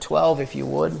12, if you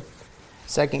would.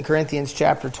 2 Corinthians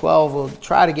chapter 12. We'll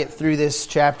try to get through this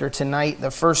chapter tonight.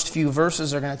 The first few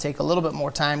verses are going to take a little bit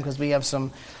more time because we have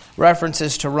some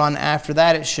references to run after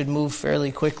that. It should move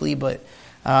fairly quickly, but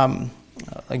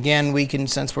again, we can,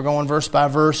 since we're going verse by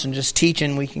verse and just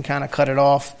teaching, we can kind of cut it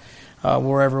off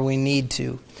wherever we need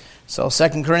to. So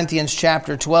 2 Corinthians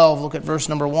chapter 12, look at verse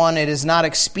number 1. It is not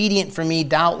expedient for me,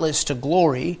 doubtless, to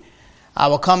glory. I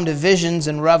will come to visions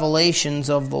and revelations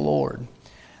of the Lord.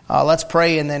 Let's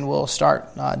pray and then we'll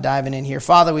start diving in here.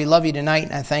 Father, we love you tonight,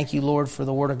 and I thank you, Lord, for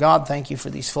the Word of God. Thank you for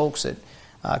these folks that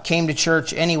came to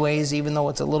church anyways, even though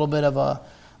it's a little bit of a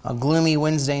gloomy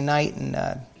Wednesday night,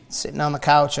 and sitting on the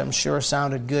couch, I'm sure,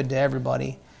 sounded good to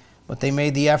everybody. But they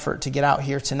made the effort to get out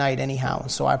here tonight anyhow,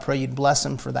 so I pray you'd bless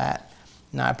them for that.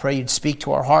 Now I pray you'd speak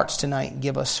to our hearts tonight and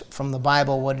give us from the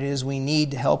Bible what it is we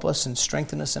need to help us and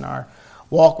strengthen us in our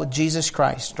walk with Jesus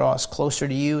Christ. Draw us closer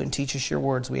to you and teach us your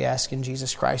words, we ask in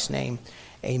Jesus Christ's name.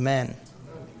 Amen.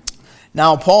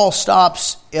 Now Paul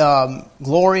stops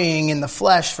glorying in the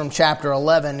flesh from chapter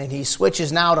 11, and he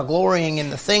switches now to glorying in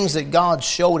the things that God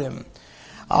showed him.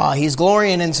 He's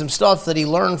glorying in some stuff that he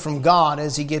learned from God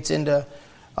as he gets into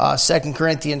 2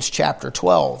 Corinthians chapter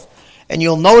 12. And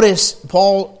you'll notice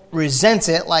Paul resents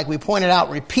it, like we pointed out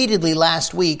repeatedly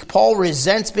last week. Paul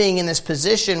resents being in this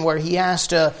position where he has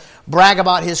to brag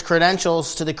about his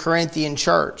credentials to the Corinthian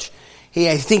church.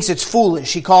 He thinks it's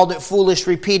foolish. He called it foolish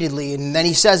repeatedly. And then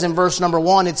he says in verse number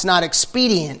 1, it's not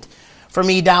expedient for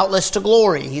me, doubtless, to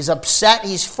glory. He's upset,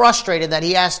 he's frustrated that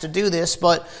he has to do this,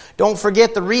 but don't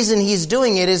forget the reason he's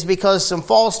doing it is because some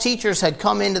false teachers had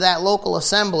come into that local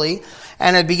assembly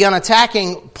and had begun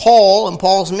attacking Paul and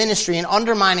Paul's ministry and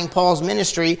undermining Paul's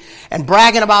ministry and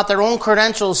bragging about their own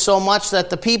credentials so much that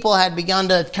the people had begun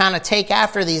to kind of take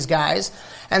after these guys.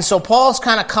 And so Paul's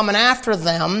kind of coming after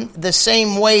them the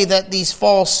same way that these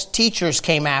false teachers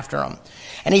came after him.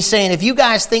 And he's saying, if you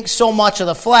guys think so much of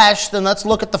the flesh, then let's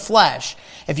look at the flesh.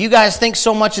 If you guys think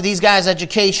so much of these guys'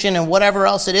 education and whatever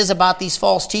else it is about these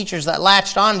false teachers that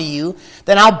latched onto you,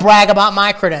 then I'll brag about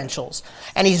my credentials.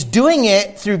 And he's doing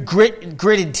it through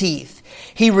gritted teeth.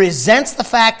 He resents the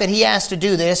fact that he has to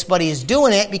do this, but he's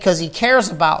doing it because he cares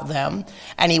about them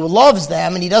and he loves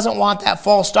them, and he doesn't want that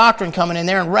false doctrine coming in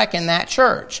there and wrecking that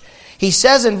church. He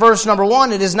says in verse number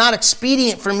 1, it is not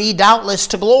expedient for me, doubtless,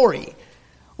 to glory.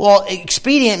 Well,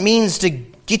 expedient means to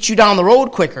get you down the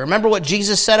road quicker. Remember what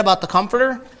Jesus said about the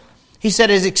Comforter? He said,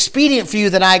 it is expedient for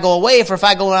you that I go away, for if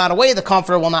I go not away, the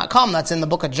Comforter will not come. That's in the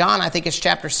book of John. I think it's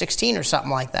chapter 16 or something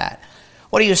like that.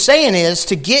 What he was saying is,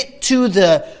 to get to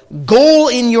the goal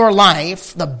in your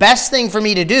life, the best thing for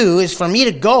me to do is for me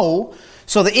to go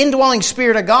so the indwelling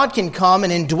Spirit of God can come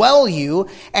and indwell you,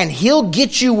 and He'll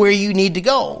get you where you need to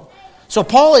go. So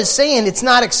Paul is saying it's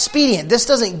not expedient. This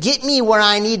doesn't get me where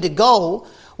I need to go.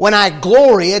 When I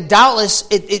glory,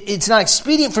 it's not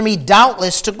expedient for me,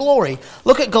 doubtless, to glory.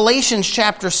 Look at Galatians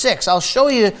chapter 6. I'll show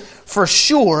you for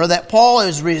sure that Paul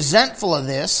is resentful of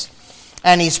this,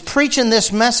 and he's preaching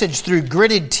this message through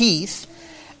gritted teeth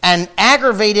and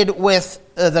aggravated with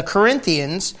the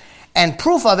Corinthians, and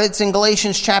proof of it's in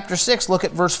Galatians chapter 6. Look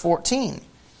at verse 14.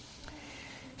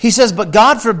 He says, but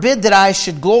God forbid that I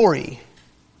should glory,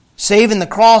 save in the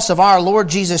cross of our Lord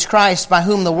Jesus Christ, by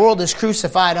whom the world is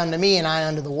crucified unto me, and I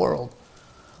unto the world.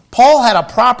 Paul had a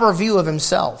proper view of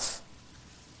himself.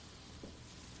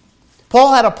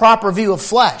 Paul had a proper view of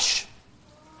flesh.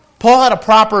 Paul had a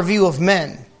proper view of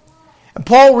men. And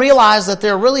Paul realized that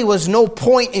there really was no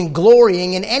point in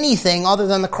glorying in anything other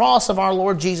than the cross of our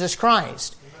Lord Jesus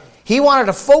Christ. He wanted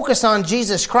to focus on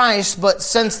Jesus Christ, but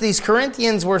since these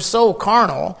Corinthians were so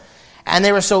carnal, and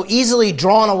they were so easily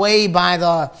drawn away by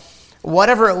the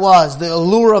whatever it was, the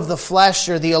allure of the flesh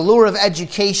or the allure of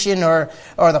education or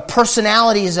the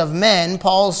personalities of men,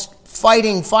 Paul's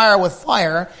fighting fire with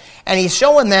fire, and he's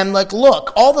showing them, like,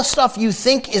 look, all the stuff you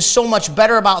think is so much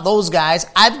better about those guys,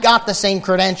 I've got the same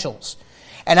credentials.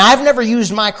 And I've never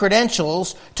used my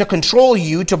credentials to control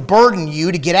you, to burden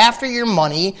you, to get after your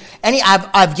money.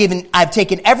 I've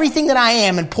taken everything that I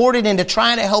am and poured it into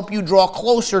trying to help you draw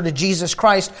closer to Jesus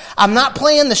Christ. I'm not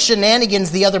playing the shenanigans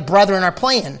the other brethren are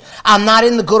playing. I'm not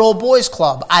in the good old boys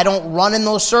club. I don't run in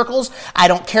those circles. I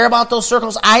don't care about those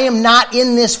circles. I am not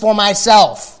in this for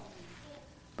myself.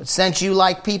 But since you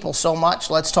like people so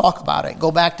much, let's talk about it.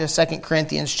 Go back to 2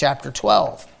 Corinthians chapter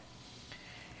 12.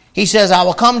 He says, I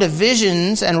will come to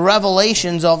visions and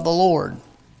revelations of the Lord.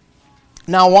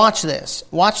 Now watch this.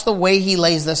 Watch the way he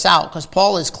lays this out, because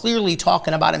Paul is clearly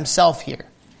talking about himself here.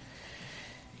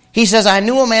 He says, I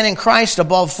knew a man in Christ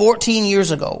above 14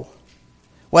 years ago.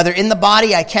 Whether in the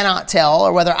body I cannot tell,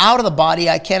 or whether out of the body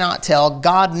I cannot tell,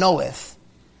 God knoweth.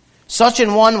 Such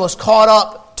an one was caught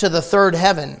up to the third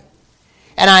heaven.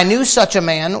 And I knew such a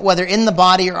man, whether in the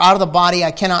body or out of the body,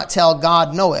 I cannot tell,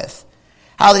 God knoweth.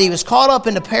 How that he was caught up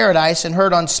into paradise and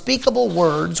heard unspeakable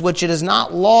words, which it is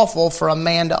not lawful for a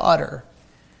man to utter.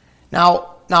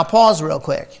 Now pause real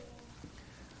quick.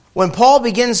 When Paul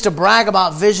begins to brag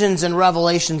about visions and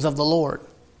revelations of the Lord,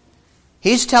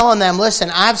 he's telling them,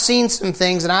 listen, I've seen some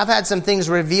things and I've had some things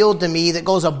revealed to me that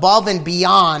goes above and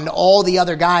beyond all the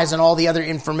other guys and all the other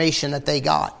information that they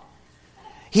got.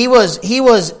 He was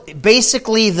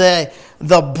basically the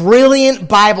brilliant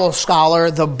Bible scholar,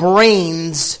 the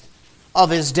brains of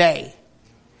his day.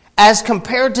 As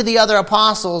compared to the other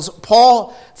apostles,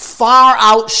 Paul far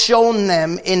outshone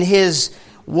them in his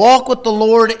walk with the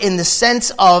Lord in the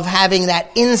sense of having that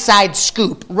inside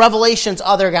scoop, revelations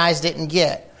other guys didn't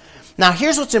get. Now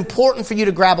here's what's important for you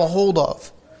to grab a hold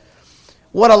of.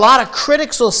 What a lot of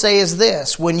critics will say is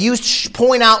this, when you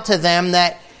point out to them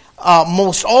that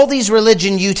most all these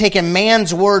religions, you take a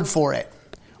man's word for it.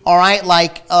 All right,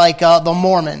 like the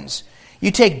Mormons. You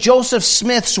take Joseph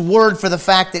Smith's word for the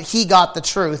fact that he got the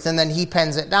truth and then he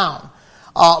pens it down.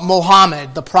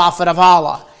 Muhammad, the prophet of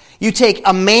Allah. You take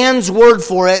a man's word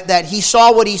for it that he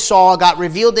saw what he saw, got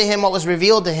revealed to him what was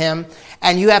revealed to him,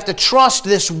 and you have to trust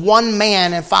this one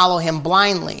man and follow him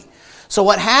blindly. So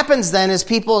what happens then is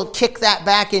people kick that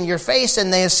back in your face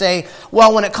and they say,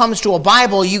 well, when it comes to a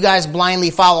Bible, you guys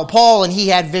blindly follow Paul and he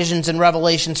had visions and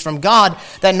revelations from God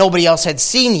that nobody else had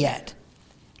seen yet.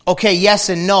 Okay, yes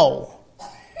and no.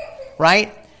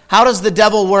 Right? How does the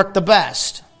devil work the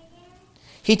best?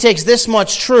 He takes this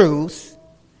much truth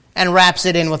and wraps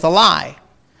it in with a lie.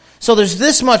 So there's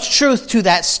this much truth to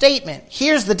that statement.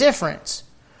 Here's the difference.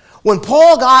 When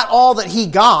Paul got all that he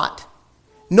got,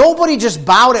 nobody just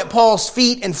bowed at Paul's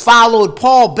feet and followed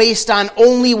Paul based on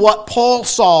only what Paul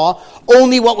saw,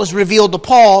 only what was revealed to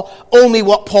Paul, only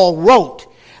what Paul wrote.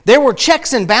 There were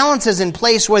checks and balances in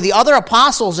place where the other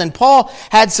apostles and Paul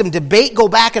had some debate go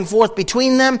back and forth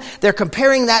between them. They're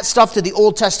comparing that stuff to the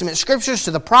Old Testament scriptures,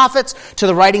 to the prophets, to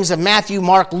the writings of Matthew,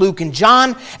 Mark, Luke, and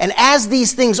John. And as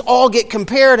these things all get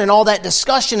compared and all that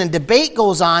discussion and debate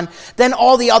goes on, then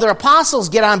all the other apostles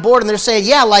get on board and they're saying,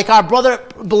 yeah, like our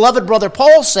beloved brother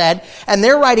Paul said, and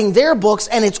they're writing their books,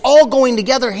 and it's all going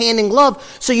together hand in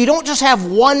glove. So you don't just have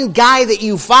one guy that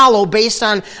you follow based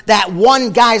on that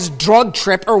one guy's drug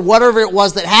trip or whatever it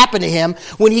was that happened to him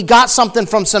when he got something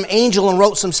from some angel and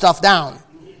wrote some stuff down.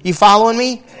 You following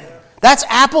me? That's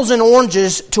apples and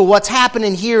oranges to what's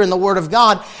happening here in the Word of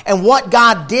God and what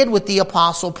God did with the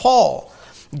Apostle Paul.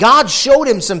 God showed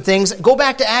him some things. Go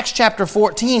back to Acts chapter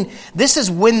 14. This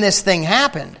is when this thing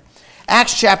happened.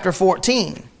 Acts chapter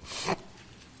 14.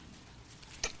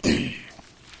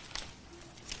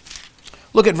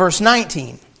 Look at verse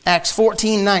 19. Acts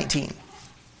 14:19.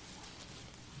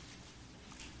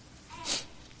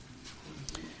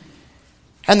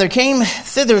 And there came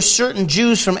thither certain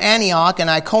Jews from Antioch and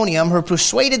Iconium who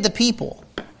persuaded the people.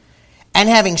 And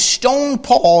having stoned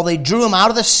Paul, they drew him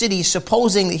out of the city,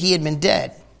 supposing he had been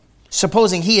dead.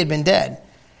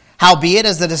 Howbeit,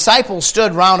 as the disciples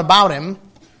stood round about him,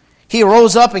 he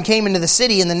arose up and came into the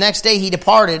city, and the next day he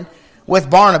departed with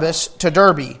Barnabas to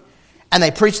Derbe. And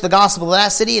they preached the gospel of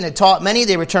that city and had taught many.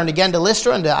 They returned again to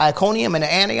Lystra and to Iconium and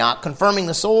to Antioch, confirming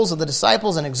the souls of the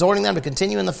disciples and exhorting them to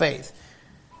continue in the faith.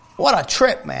 What a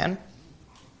trip, man.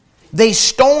 They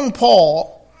stoned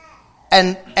Paul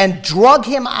and drug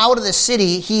him out of the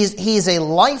city. He's a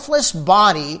lifeless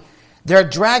body. They're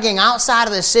dragging outside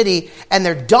of the city and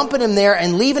they're dumping him there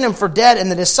and leaving him for dead.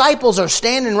 And the disciples are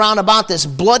standing round about this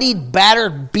bloodied,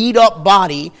 battered, beat up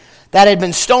body that had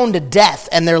been stoned to death,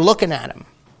 and they're looking at him.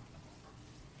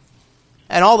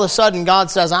 And all of a sudden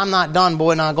God says, I'm not done,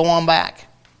 boy, now go on back.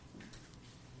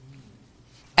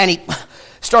 And he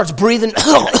starts breathing,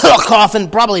 coughing,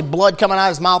 probably blood coming out of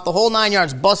his mouth, the whole 9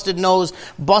 yards, busted nose,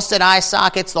 busted eye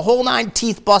sockets, the whole 9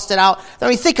 teeth busted out. I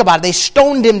mean, think about it. They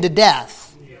stoned him to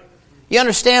death. You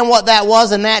understand what that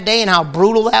was in that day and how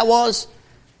brutal that was?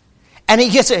 And he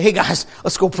gets it, hey guys,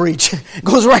 let's go preach.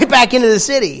 Goes right back into the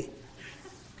city.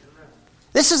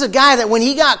 This is a guy that when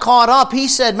he got caught up, he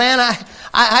said, man, I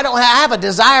have a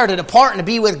desire to depart and to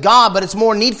be with God, but it's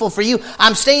more needful for you.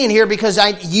 I'm staying here because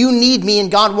you need me and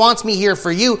God wants me here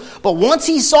for you. But once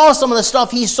he saw some of the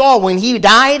stuff he saw when he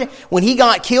died, when he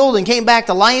got killed and came back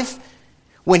to life,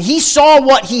 when he saw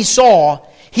what he saw,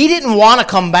 he didn't want to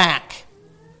come back.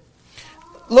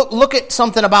 Look at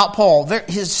something about Paul.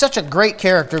 He's such a great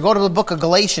character. Go to the book of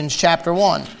Galatians chapter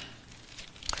 1.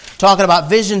 Talking about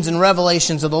visions and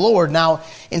revelations of the Lord. Now,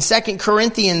 in 2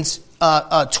 Corinthians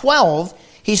 12,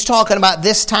 He's talking about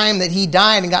this time that he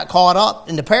died and got caught up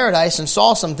into paradise and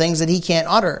saw some things that he can't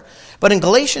utter. But in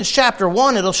Galatians chapter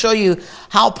 1, it'll show you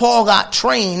how Paul got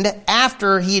trained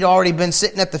after he'd already been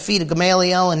sitting at the feet of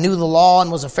Gamaliel and knew the law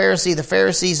and was a Pharisee of the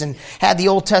Pharisees and had the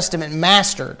Old Testament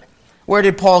mastered. Where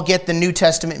did Paul get the New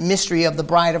Testament mystery of the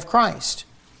bride of Christ?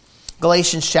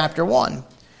 Galatians chapter 1.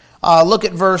 Look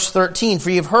at verse 13.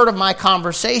 For you've heard of my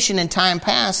conversation in time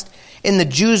past in the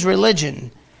Jews'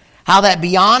 religion, how that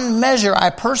beyond measure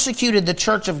I persecuted the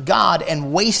church of God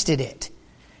and wasted it,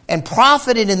 and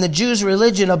profited in the Jews'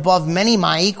 religion above many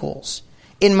my equals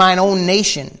in mine own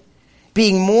nation,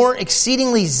 being more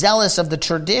exceedingly zealous of the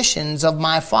traditions of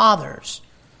my fathers.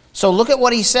 So look at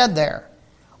what he said there.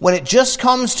 When it just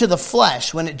comes to the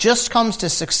flesh, when it just comes to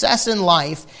success in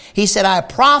life, he said, I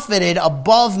profited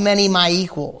above many my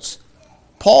equals.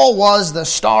 Paul was the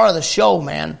star of the show,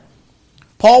 man.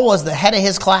 Paul was the head of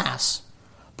his class.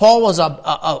 Paul was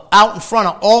out in front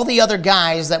of all the other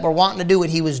guys that were wanting to do what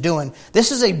he was doing.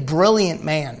 This is a brilliant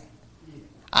man.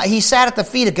 He sat at the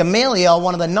feet of Gamaliel,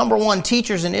 one of the number one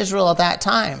teachers in Israel at that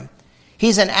time.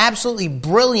 He's an absolutely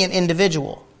brilliant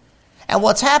individual. And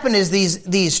what's happened is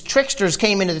these tricksters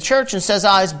came into the church and says,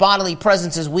 his bodily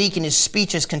presence is weak and his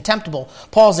speech is contemptible.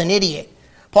 Paul's an idiot.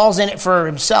 Paul's in it for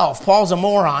himself. Paul's a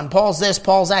moron. Paul's this,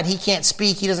 Paul's that. He can't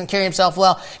speak. He doesn't carry himself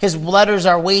well. His letters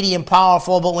are weighty and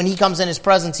powerful, but when he comes in his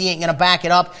presence, he ain't going to back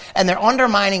it up. And they're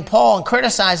undermining Paul and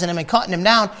criticizing him and cutting him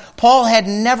down. Paul had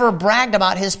never bragged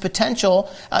about his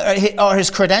potential or his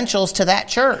credentials to that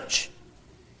church.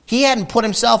 He hadn't put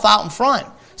himself out in front.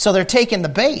 So they're taking the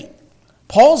bait.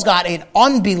 Paul's got an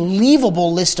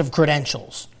unbelievable list of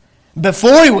credentials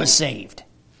before he was saved.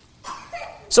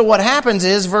 So what happens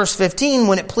is, verse 15,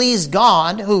 when it pleased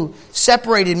God, who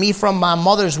separated me from my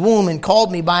mother's womb and called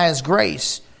me by his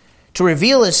grace, to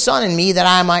reveal his Son in me that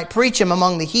I might preach him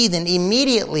among the heathen,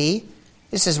 immediately,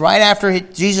 this is right after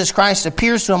Jesus Christ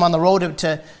appears to him on the road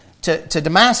to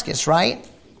Damascus, right?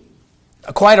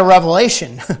 Quite a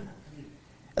revelation.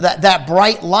 That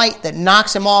bright light that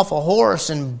knocks him off a horse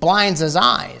and blinds his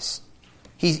eyes.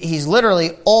 He's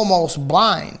literally almost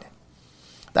blind.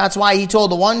 That's why he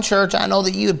told the one church, I know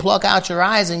that you would pluck out your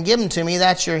eyes and give them to me.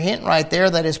 That's your hint right there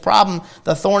that his problem,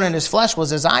 the thorn in his flesh, was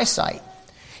his eyesight.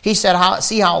 He said,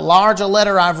 see how large a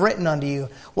letter I've written unto you.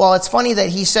 Well, it's funny that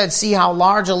he said, see how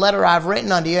large a letter I've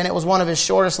written unto you, and it was one of his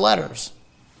shortest letters.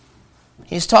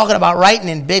 He's talking about writing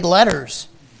in big letters.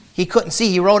 He couldn't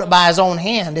see. He wrote it by his own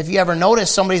hand. If you ever notice,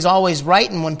 somebody's always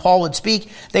writing. When Paul would speak,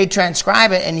 they'd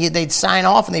transcribe it, and they'd sign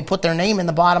off, and they'd put their name in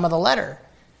the bottom of the letter.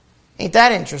 Ain't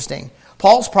that interesting?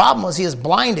 Paul's problem was he was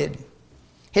blinded.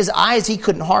 His eyes he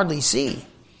couldn't hardly see.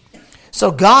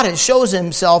 So God has shows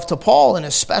himself to Paul in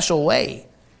a special way.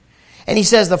 And he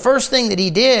says the first thing that he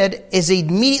did is he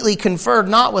immediately conferred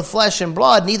not with flesh and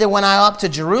blood, neither went I up to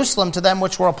Jerusalem to them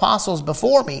which were apostles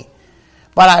before me.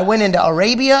 But I went into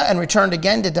Arabia and returned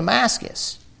again to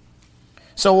Damascus.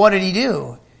 So what did he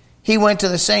do? He went to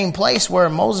the same place where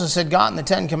Moses had gotten the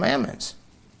 10 Commandments.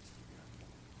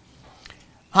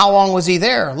 How long was he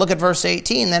there? Look at verse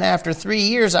 18. Then after 3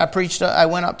 years I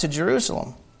went up to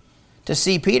Jerusalem to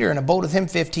see Peter and abode with him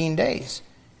 15 days.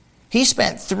 He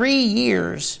spent 3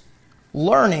 years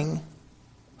learning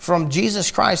from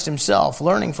Jesus Christ himself,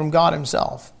 learning from God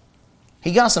himself.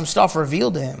 He got some stuff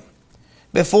revealed to him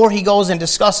before he goes and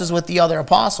discusses with the other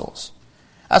apostles.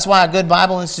 That's why a good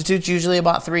Bible Institute's usually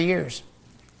about 3 years.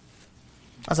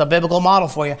 That's a biblical model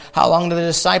for you. How long did the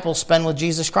disciples spend with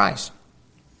Jesus Christ?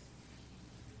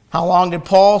 How long did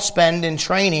Paul spend in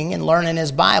training and learning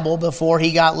his Bible before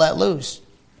he got let loose?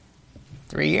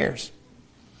 3 years.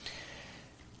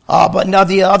 But now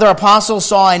the other apostles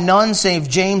saw I none save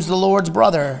James the Lord's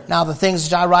brother. Now the things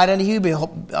which I write unto you,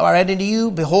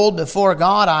 behold, before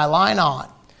God I lie not.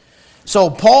 So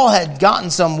Paul had gotten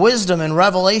some wisdom and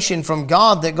revelation from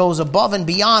God that goes above and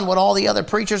beyond what all the other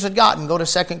preachers had gotten. Go to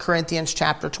 2 Corinthians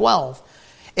chapter 12.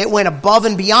 It went above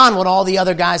and beyond what all the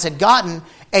other guys had gotten,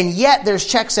 and yet there's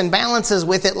checks and balances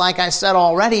with it, like I said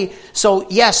already. So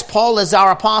yes, Paul is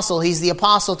our apostle. He's the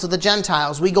apostle to the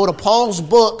Gentiles. We go to Paul's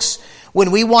books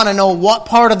when we want to know what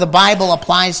part of the Bible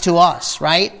applies to us,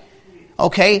 right?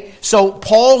 Okay, so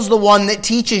Paul's the one that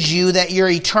teaches you that you're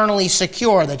eternally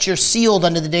secure, that you're sealed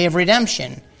unto the day of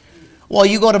redemption. Well,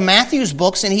 you go to Matthew's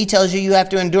books and he tells you have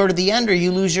to endure to the end or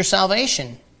you lose your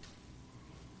salvation.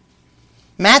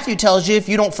 Matthew tells you if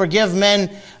you don't forgive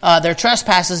men their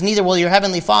trespasses, neither will your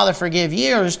heavenly Father forgive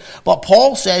yours. But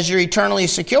Paul says you're eternally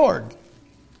secured.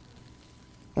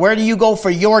 Where do you go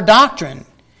for your doctrine?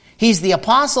 He's the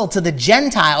apostle to the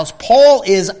Gentiles. Paul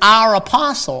is our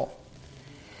apostle.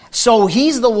 So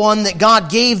he's the one that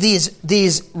God gave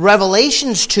these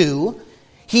revelations to.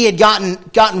 He had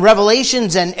gotten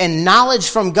revelations and knowledge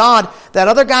from God that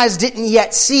other guys didn't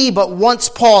yet see, but once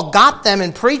Paul got them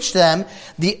and preached them,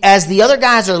 as the other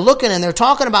guys are looking and they're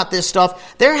talking about this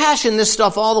stuff, they're hashing this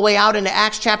stuff all the way out into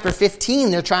Acts chapter 15.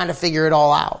 They're trying to figure it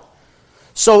all out.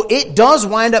 So it does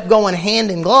wind up going hand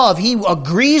in glove. He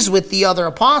agrees with the other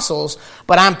apostles,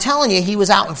 but I'm telling you, he was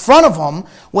out in front of them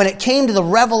when it came to the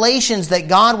revelations that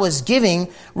God was giving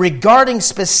regarding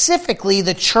specifically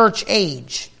the church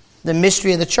age. The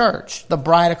mystery of the church, the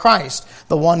bride of Christ,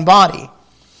 the one body.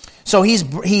 So he's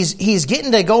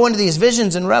getting to go into these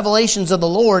visions and revelations of the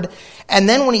Lord. And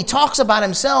then when he talks about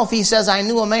himself, he says, I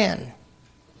knew a man.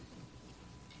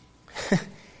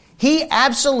 He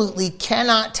absolutely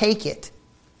cannot take it.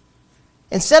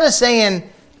 Instead of saying,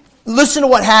 listen to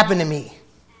what happened to me,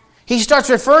 he starts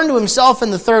referring to himself in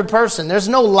the third person. There's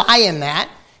no lie in that.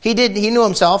 He knew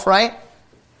himself, right?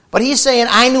 But he's saying,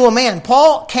 I knew a man.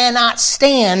 Paul cannot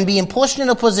stand being pushed in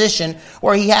a position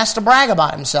where he has to brag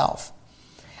about himself.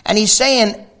 And he's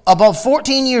saying, above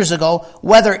 14 years ago,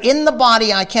 whether in the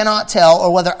body I cannot tell,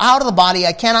 or whether out of the body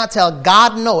I cannot tell,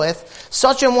 God knoweth,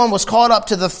 such a one was caught up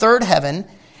to the third heaven,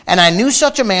 and I knew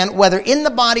such a man, whether in the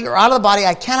body or out of the body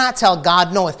I cannot tell,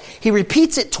 God knoweth. He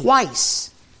repeats it twice.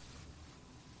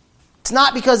 It's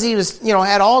not because he was,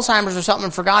 had Alzheimer's or something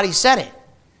and forgot he said it.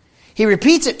 He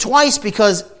repeats it twice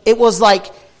because it was like,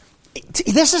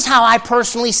 this is how I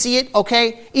personally see it,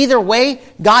 okay? Either way,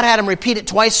 God had him repeat it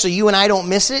twice so you and I don't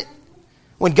miss it.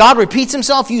 When God repeats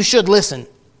himself, you should listen.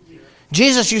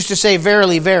 Jesus used to say,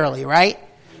 verily, verily, right?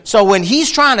 So when he's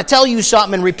trying to tell you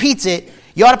something and repeats it,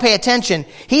 you ought to pay attention.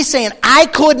 He's saying, I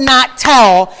could not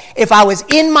tell if I was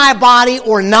in my body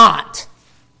or not.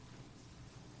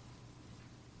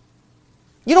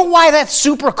 You know why that's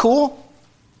super cool?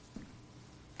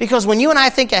 Because when you and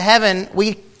I think of heaven,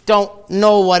 we don't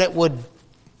know what it would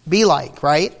be like,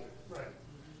 right?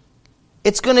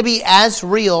 It's going to be as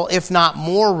real, if not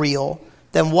more real,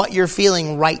 than what you're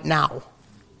feeling right now,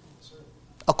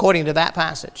 according to that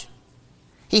passage.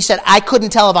 He said, I couldn't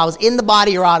tell if I was in the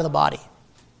body or out of the body.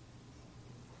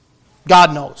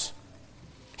 God knows.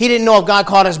 He didn't know if God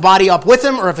caught his body up with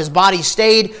him or if his body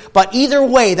stayed. But either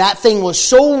way, that thing was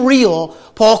so real,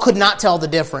 Paul could not tell the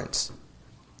difference.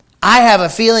 I have a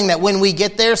feeling that when we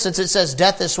get there, since it says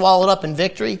death is swallowed up in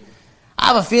victory, I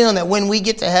have a feeling that when we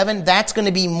get to heaven, that's going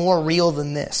to be more real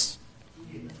than this.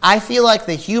 I feel like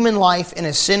the human life in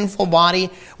a sinful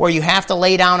body where you have to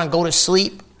lay down and go to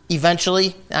sleep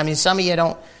eventually. I mean, some of you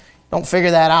don't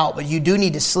figure that out, but you do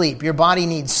need to sleep. Your body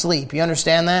needs sleep. You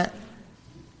understand that?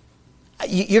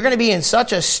 You're going to be in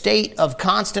such a state of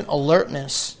constant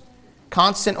alertness,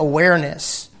 constant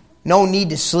awareness, no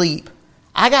need to sleep.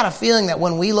 I got a feeling that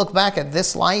when we look back at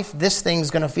this life, this thing's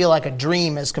going to feel like a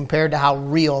dream as compared to how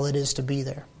real it is to be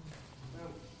there.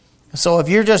 So if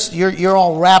you're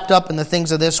all wrapped up in the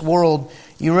things of this world,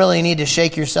 you really need to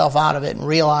shake yourself out of it and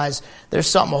realize there's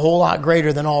something a whole lot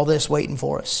greater than all this waiting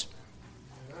for us.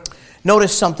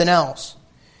 Notice something else.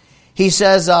 He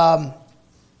says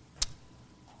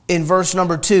in verse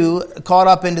number 2, caught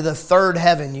up into the third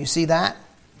heaven. You see that?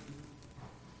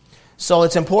 So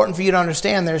it's important for you to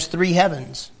understand there's 3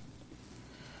 heavens.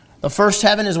 The first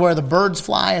heaven is where the birds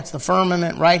fly. It's the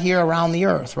firmament right here around the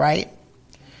earth, right?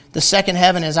 The second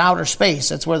heaven is outer space.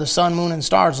 That's where the sun, moon, and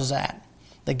stars is at.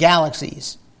 The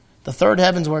galaxies. The third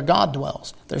heaven is where God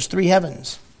dwells. There's 3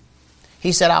 heavens.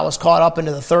 He said, I was caught up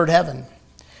into the third heaven.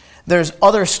 There's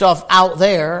other stuff out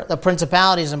there, the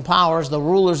principalities and powers, the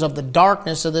rulers of the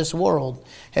darkness of this world.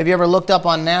 Have you ever looked up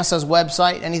on NASA's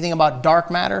website anything about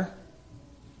dark matter?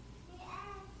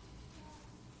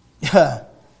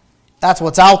 That's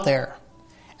what's out there.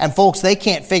 And folks, they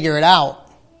can't figure it out.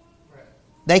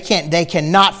 They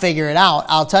cannot figure it out.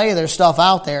 I'll tell you there's stuff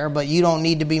out there, but you don't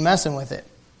need to be messing with it.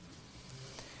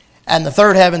 And the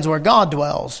third heaven's where God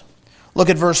dwells. Look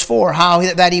at verse 4, how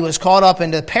that he was caught up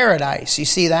into paradise. You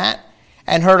see that?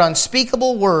 And heard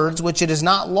unspeakable words which it is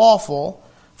not lawful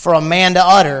for a man to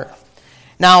utter.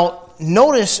 Now,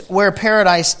 notice where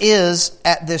paradise is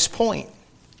at this point.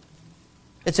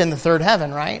 It's in the third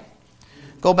heaven, right?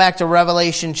 Go back to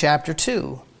Revelation chapter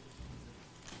 2.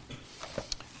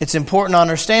 It's important to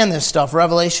understand this stuff.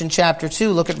 Revelation chapter 2,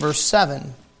 look at verse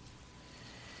 7.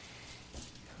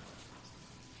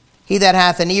 He that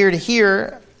hath an ear to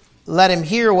hear, let him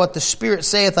hear what the Spirit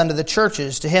saith unto the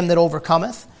churches. To him that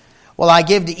overcometh, will I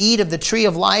give to eat of the tree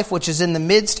of life, which is in the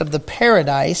midst of the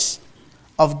paradise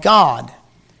of God.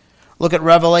 Look at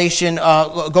Revelation,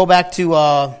 go back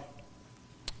to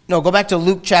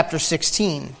Luke chapter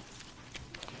 16.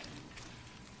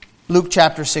 Luke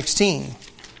chapter 16.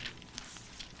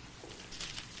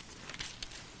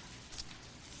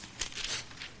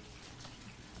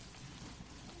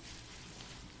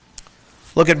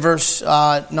 Look at verse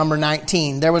number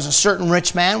 19. There was a certain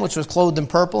rich man which was clothed in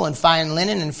purple and fine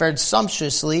linen and fared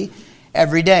sumptuously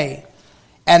every day.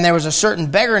 And there was a certain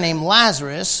beggar named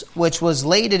Lazarus which was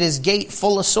laid at his gate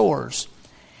full of sores,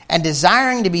 and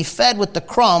desiring to be fed with the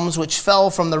crumbs which fell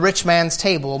from the rich man's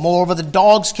table. Moreover, the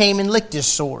dogs came and licked his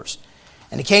sores.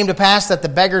 And it came to pass that the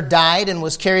beggar died and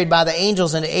was carried by the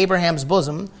angels into Abraham's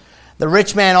bosom. The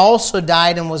rich man also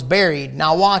died and was buried.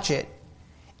 Now watch it.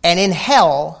 And in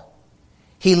hell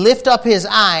he lift up his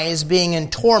eyes, being in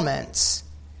torments,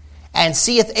 and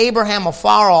seeth Abraham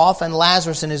afar off, and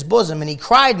Lazarus in his bosom. And he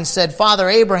cried and said, Father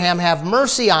Abraham, have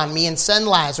mercy on me, and send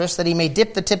Lazarus, that he may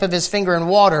dip the tip of his finger in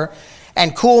water,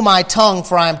 and cool my tongue,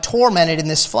 for I am tormented in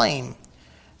this flame.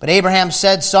 But Abraham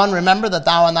said, Son, remember that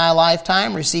thou in thy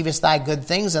lifetime receivest thy good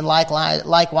things, and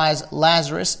likewise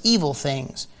Lazarus evil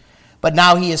things. But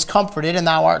now he is comforted, and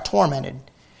thou art tormented.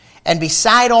 And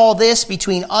beside all this,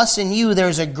 between us and you, there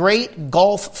is a great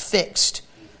gulf fixed,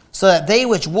 so that they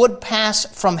which would pass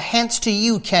from hence to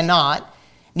you cannot,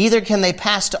 neither can they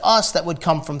pass to us that would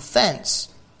come from thence.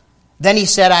 Then he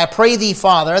said, I pray thee,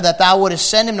 Father, that thou wouldest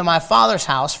send him to my father's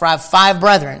house, for I have 5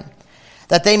 brethren,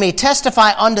 that they may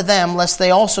testify unto them, lest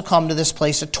they also come to this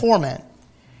place of torment.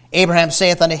 Abraham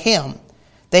saith unto him,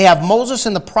 They have Moses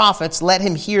and the prophets, let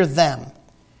him hear them.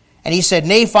 And he said,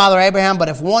 Nay, Father Abraham, but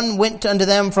if one went unto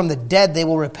them from the dead, they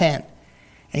will repent.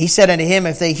 And he said unto him,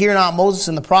 If they hear not Moses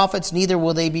and the prophets, neither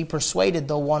will they be persuaded,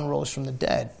 though one rose from the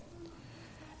dead.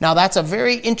 Now that's a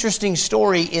very interesting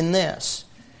story in this.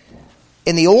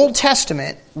 In the Old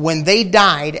Testament, when they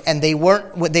died and they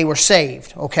were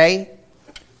saved, okay?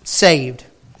 Saved,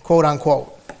 quote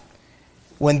unquote.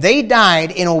 When they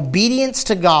died in obedience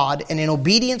to God and in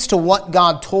obedience to what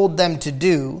God told them to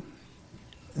do,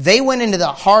 they went into the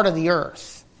heart of the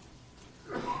earth.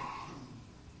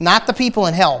 Not the people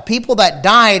in hell. People that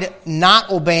died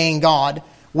not obeying God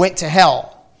went to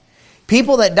hell.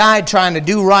 People that died trying to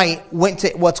do right went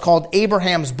to what's called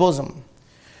Abraham's bosom.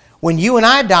 When you and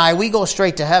I die, we go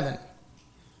straight to heaven.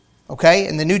 Okay?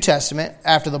 In the New Testament,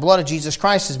 after the blood of Jesus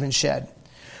Christ has been shed.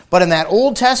 But in that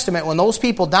Old Testament, when those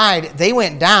people died, they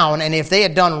went down, and if they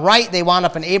had done right, they wound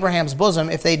up in Abraham's bosom.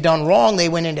 If they'd done wrong, they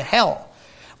went into hell.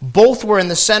 Both were in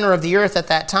the center of the earth at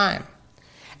that time.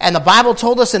 And the Bible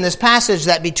told us in this passage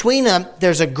that between them,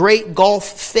 there's a great gulf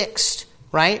fixed,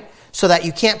 right? So that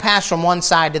you can't pass from one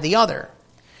side to the other.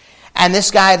 And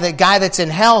this guy, the guy that's in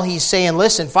hell, he's saying,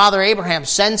 listen, Father Abraham,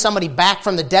 send somebody back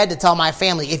from the dead to tell my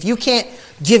family. If you can't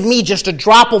give me just a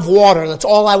drop of water, that's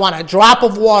all I want, a drop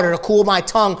of water to cool my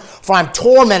tongue, for I'm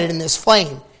tormented in this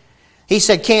flame. He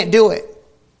said, can't do it.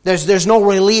 There's no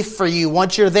relief for you.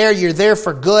 Once you're there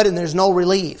for good, and there's no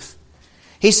relief.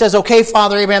 He says, okay,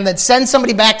 Father Abraham, then send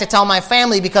somebody back to tell my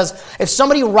family, because if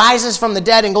somebody rises from the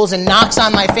dead and goes and knocks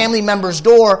on my family member's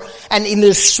door, and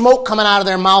there's smoke coming out of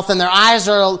their mouth and their eyes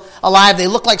are alive, they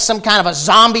look like some kind of a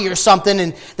zombie or something,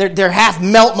 and they're half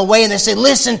melting away, and they say,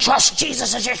 listen, trust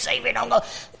Jesus as your Savior. Don't go.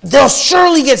 They'll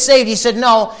surely get saved. He said,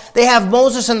 no, they have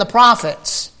Moses and the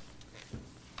prophets.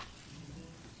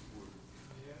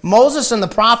 Moses and the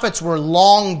prophets were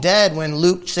long dead when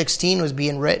Luke 16 was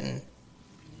being written.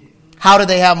 How did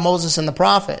they have Moses and the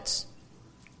prophets?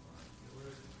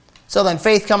 So then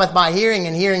faith cometh by hearing,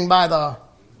 and hearing by the...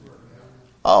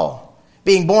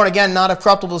 being born again, not of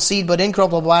corruptible seed, but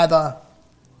incorruptible by the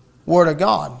Word of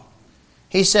God.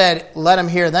 He said, let them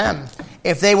hear them.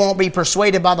 If they won't be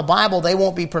persuaded by the Bible, they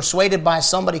won't be persuaded by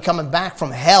somebody coming back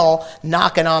from hell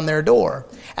knocking on their door.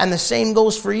 And the same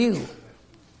goes for you.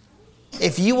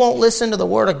 If you won't listen to the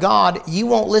Word of God, you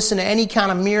won't listen to any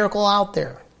kind of miracle out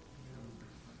there.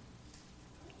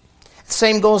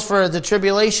 Same goes for the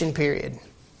tribulation period.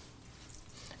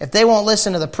 If they won't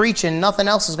listen to the preaching, nothing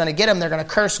else is going to get them. They're going to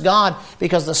curse God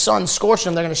because the sun's scorching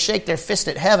them. They're going to shake their fist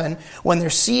at heaven when they're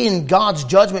seeing God's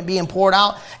judgment being poured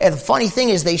out. And the funny thing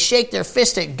is, they shake their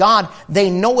fist at God. They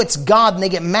know it's God, and they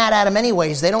get mad at Him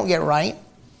anyways. They don't get right.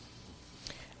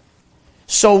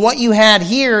 So what you had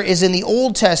here is in the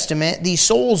Old Testament, these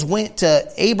souls went to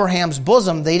Abraham's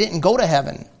bosom. They didn't go to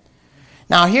heaven.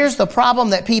 Now here's the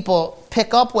problem that people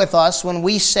pick up with us when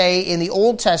we say in the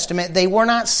Old Testament they were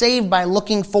not saved by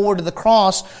looking forward to the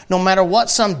cross, no matter what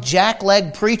some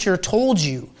jackleg preacher told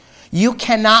you. You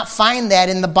cannot find that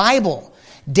in the Bible.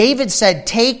 David said,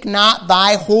 take not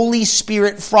thy Holy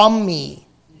Spirit from me.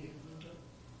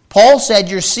 Paul said,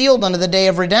 you're sealed unto the day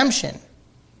of redemption.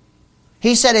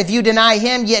 He said, if you deny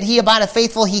Him, yet He abideth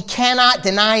faithful. He cannot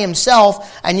deny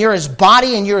Himself, and you're His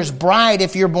body and you're His bride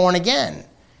if you're born again.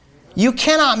 You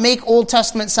cannot make Old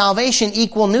Testament salvation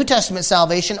equal New Testament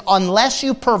salvation unless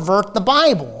you pervert the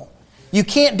Bible. You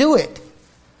can't do it.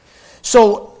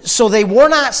 So they were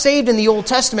not saved in the Old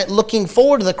Testament looking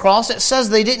forward to the cross. It says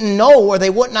they didn't know, or they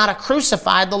would not have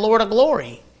crucified the Lord of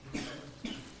glory.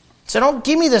 So don't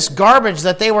give me this garbage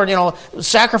that they were,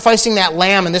 sacrificing that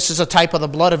lamb, and this is a type of the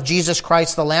blood of Jesus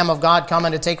Christ, the Lamb of God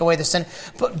coming to take away the sin.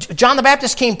 But John the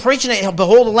Baptist came preaching it,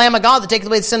 behold the Lamb of God that taketh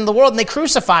away the sin of the world, and they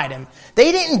crucified him.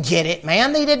 They didn't get it,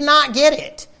 man. They did not get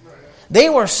it. They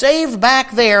were saved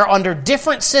back there under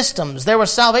different systems. There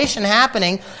was salvation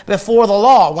happening before the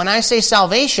law. When I say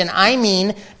salvation, I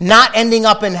mean not ending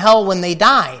up in hell when they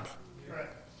died.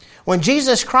 When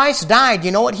Jesus Christ died,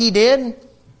 you know what he did?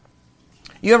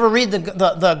 You ever read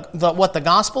what the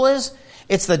gospel is?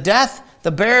 It's the death,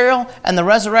 the burial, and the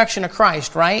resurrection of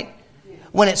Christ, right?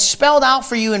 When it's spelled out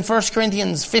for you in 1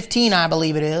 Corinthians 15, I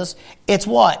believe it is, it's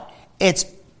what? It's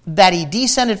that he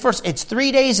descended first. It's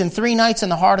 3 days and 3 nights in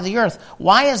the heart of the earth.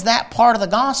 Why is that part of the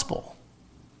gospel?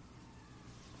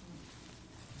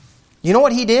 You know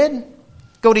what he did?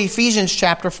 Go to Ephesians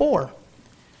chapter 4.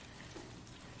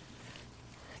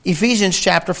 Ephesians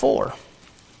chapter 4.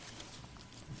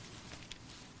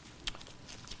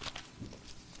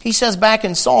 He says back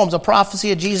in Psalms, a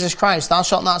prophecy of Jesus Christ, thou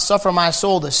shalt not suffer my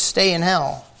soul to stay in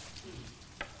hell.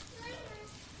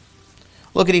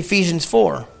 Look at Ephesians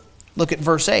 4. Look at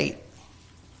verse 8.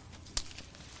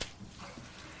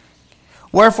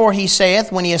 Wherefore he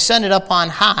saith, when he ascended up on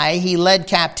high, he led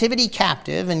captivity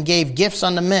captive and gave gifts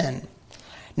unto men.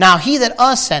 Now he that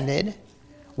ascended,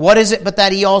 what is it but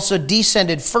that he also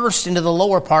descended first into the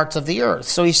lower parts of the earth?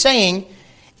 So he's saying,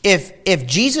 if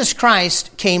Jesus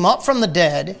Christ came up from the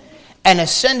dead and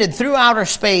ascended through outer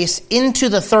space into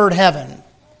the third heaven,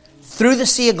 through the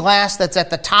sea of glass that's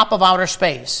at the top of outer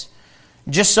space,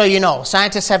 just so you know,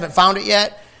 scientists haven't found it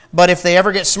yet, but if they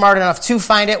ever get smart enough to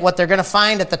find it, what they're going to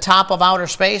find at the top of outer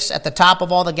space, at the top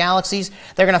of all the galaxies,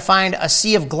 they're going to find a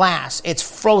sea of glass. It's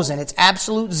frozen. It's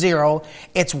absolute zero.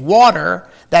 It's water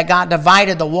that got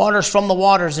divided, the waters from the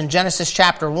waters in Genesis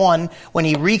chapter 1 when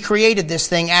he recreated this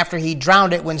thing after he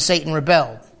drowned it when Satan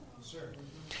rebelled.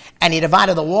 And he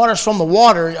divided the waters from the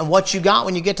water, and what you got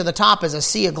when you get to the top is a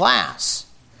sea of glass.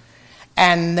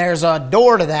 And there's a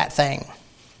door to that thing.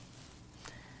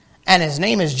 And his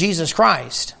name is Jesus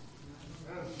Christ.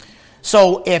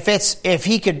 So if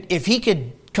he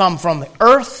could come from the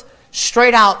earth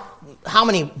straight out, how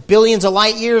many billions of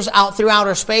light years out through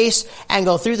outer space and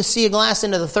go through the sea of glass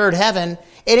into the third heaven,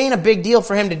 it ain't a big deal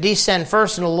for him to descend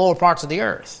first into the lower parts of the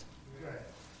earth.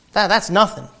 That's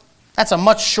nothing. That's a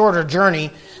much shorter journey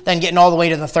than getting all the way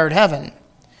to the third heaven.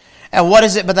 And what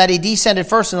is it but that he descended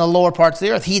first in the lower parts of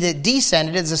the earth? He that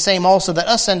descended is the same also that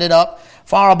ascended up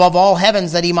far above all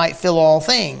heavens, that he might fill all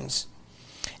things.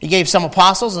 He gave some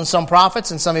apostles and some prophets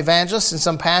and some evangelists and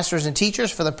some pastors and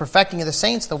teachers for the perfecting of the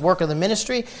saints, the work of the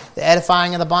ministry, the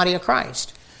edifying of the body of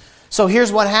Christ. So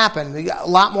here's what happened. We got a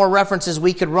lot more references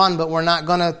we could run, but we're not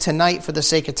going to tonight for the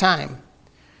sake of time.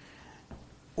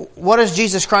 What does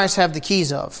Jesus Christ have the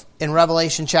keys of? In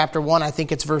Revelation chapter 1, I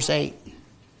think it's verse 8.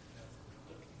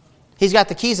 He's got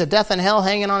the keys of death and hell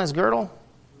hanging on his girdle.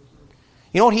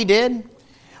 You know what he did?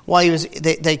 Well,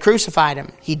 they crucified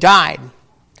him. He died.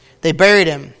 They buried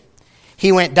him.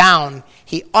 He went down.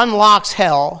 He unlocks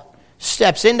hell,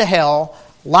 steps into hell,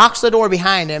 locks the door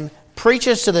behind him,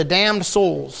 preaches to the damned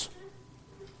souls,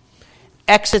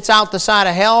 exits out the side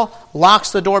of hell,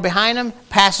 locks the door behind him,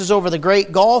 passes over the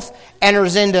great gulf,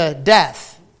 enters into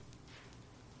death.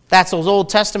 That's those Old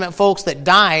Testament folks that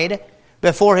died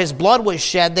before his blood was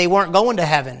shed. They weren't going to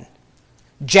heaven.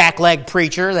 Jackleg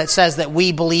preacher that says that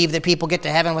we believe that people get to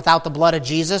heaven without the blood of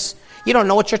Jesus. You don't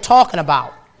know what you're talking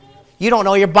about. You don't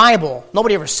know your Bible.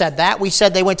 Nobody ever said that. We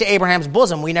said they went to Abraham's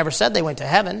bosom. We never said they went to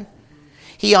heaven.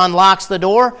 He unlocks the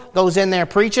door, goes in there,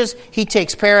 preaches. He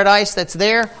takes paradise that's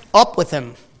there up with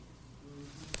him.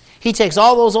 He takes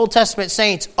all those Old Testament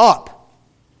saints up.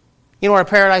 You know where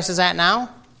paradise is at now?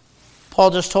 Paul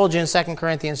just told you in 2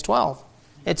 Corinthians 12.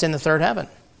 It's in the third heaven.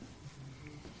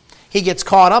 He gets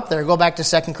caught up there. Go back to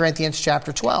 2 Corinthians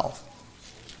chapter 12.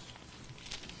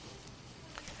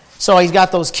 So he's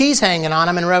got those keys hanging on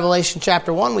him in Revelation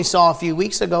chapter 1 we saw a few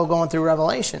weeks ago going through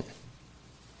Revelation.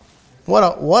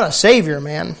 What a Savior,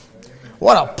 man.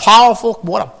 What a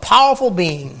powerful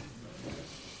being.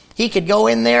 He could go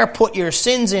in there, put your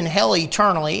sins in hell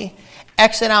eternally,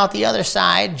 exit out the other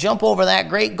side, jump over that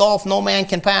great gulf no man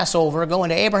can pass over, go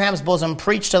into Abraham's bosom,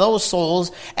 preach to those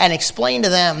souls, and explain to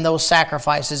them those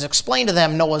sacrifices, explain to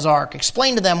them Noah's Ark,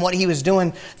 explain to them what he was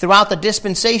doing throughout the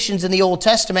dispensations in the Old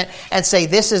Testament, and say,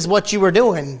 this is what you were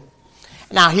doing.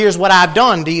 Now here's what I've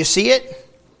done. Do you see it?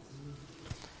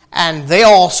 And they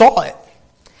all saw it.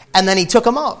 And then he took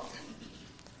them up.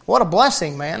 What a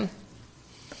blessing, man.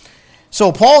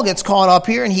 So Paul gets caught up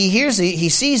here, and he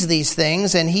sees these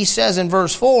things, and he says in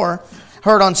verse 4,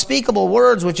 heard unspeakable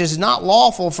words which is not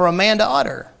lawful for a man to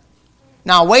utter.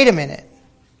 Now, wait a minute.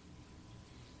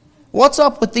 What's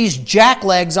up with these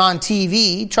jacklegs on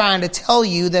TV trying to tell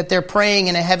you that they're praying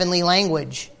in a heavenly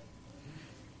language?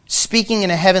 Speaking in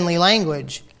a heavenly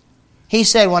language. He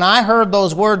said, when I heard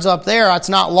those words up there, it's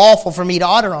not lawful for me to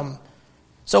utter them.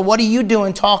 So what are you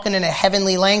doing talking in a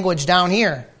heavenly language down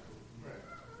here?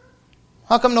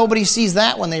 How come nobody sees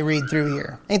that when they read through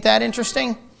here? Ain't that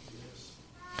interesting?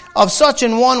 Of such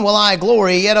an one will I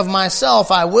glory, yet of myself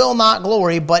I will not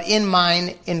glory, but in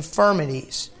mine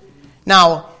infirmities.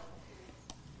 Now,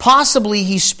 possibly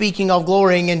he's speaking of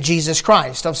glorying in Jesus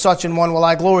Christ. Of such an one will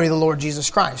I glory, the Lord Jesus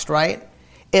Christ, right?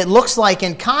 It looks like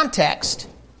in context,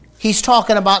 he's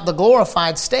talking about the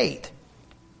glorified state.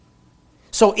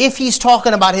 So if he's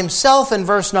talking about himself in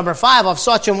verse number 5, of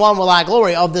such an one will I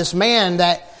glory, of this man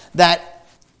that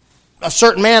a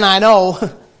certain man I know,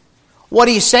 what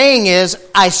he's saying is,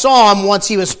 I saw him once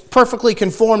he was perfectly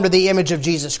conformed to the image of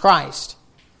Jesus Christ.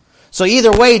 So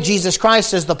either way, Jesus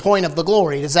Christ is the point of the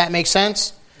glory. Does that make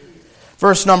sense?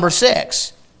 Verse number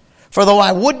 6. For though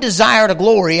I would desire to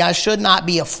glory, I should not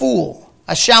be a fool.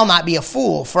 I shall not be a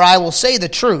fool, for I will say the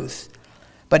truth.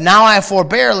 But now I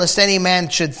forbear, lest any man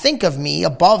should think of me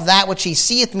above that which he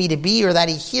seeth me to be, or that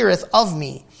he heareth of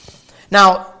me.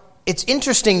 Now, it's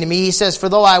interesting to me, he says, for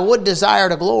though I would desire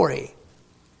to glory,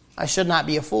 I should not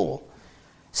be a fool.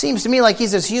 Seems to me like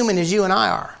he's as human as you and I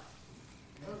are.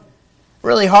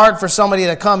 Really hard for somebody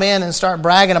to come in and start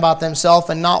bragging about themselves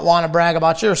and not want to brag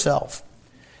about yourself.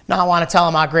 Not want to tell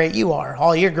them how great you are,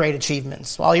 all your great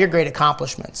achievements, all your great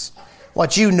accomplishments,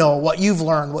 what you know, what you've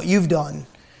learned, what you've done.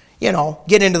 You know,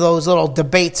 get into those little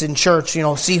debates in church,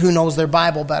 see who knows their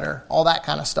Bible better, all that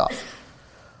kind of stuff.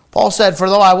 Paul said, for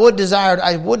though I would desire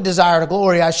to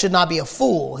glory, I should not be a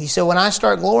fool. He said, when I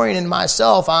start glorying in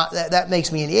myself, that makes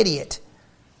me an idiot.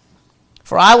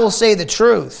 For I will say the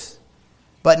truth.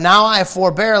 But now I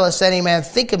forbear, lest any man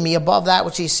think of me above that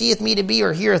which he seeth me to be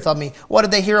or heareth of me. What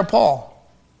did they hear of Paul?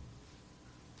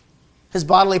 His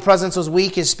bodily presence was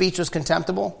weak, his speech was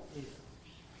contemptible.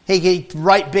 He could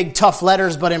write big, tough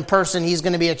letters, but in person he's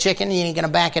going to be a chicken, he ain't going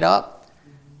to back it up.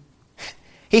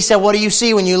 He said, what do you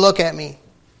see when you look at me?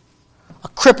 A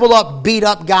crippled up, beat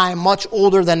up guy much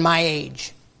older than my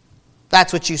age.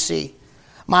 That's what you see.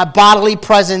 My bodily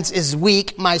presence is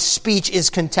weak. My speech is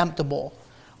contemptible.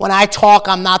 When I talk,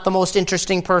 I'm not the most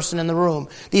interesting person in the room.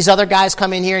 These other guys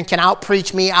come in here and can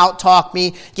out-preach me, out-talk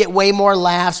me, get way more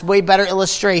laughs, way better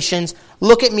illustrations.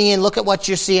 Look at me and look at what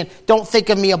you're seeing. Don't think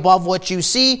of me above what you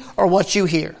see or what you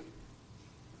hear.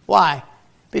 Why?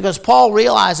 Because Paul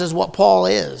realizes what Paul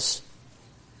is.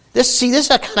 This is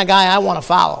the kind of guy I want to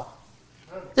follow.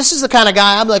 This is the kind of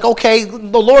guy I'm like, okay, the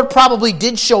Lord probably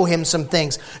did show him some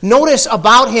things. Notice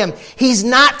about him, he's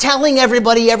not telling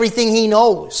everybody everything he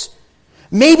knows.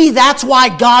 Maybe that's why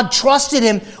God trusted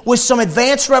him with some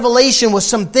advanced revelation, with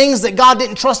some things that God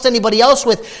didn't trust anybody else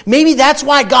with. Maybe that's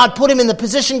why God put him in the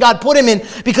position God put him in,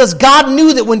 because God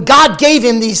knew that when God gave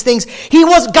him these things,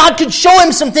 God could show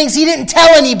him some things he didn't tell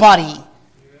anybody.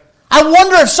 I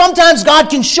wonder if sometimes God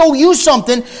can show you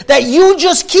something that you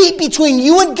just keep between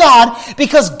you and God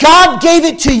because God gave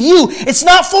it to you. It's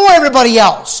not for everybody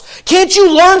else. Can't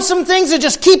you learn some things and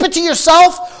just keep it to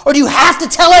yourself? Or do you have to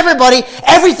tell everybody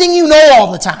everything you know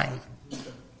all the time?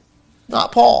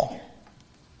 Not Paul.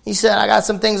 He said, I got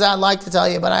some things I'd like to tell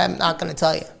you, but I'm not going to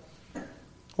tell you.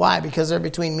 Why? Because they're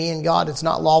between me and God. It's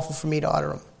not lawful for me to utter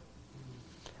them.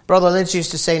 Brother Lynch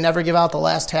used to say, never give out the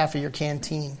last half of your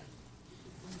canteen.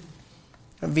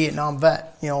 A Vietnam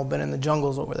vet, been in the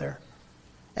jungles over there.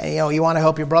 And, you want to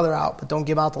help your brother out, but don't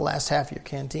give out the last half of your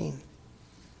canteen.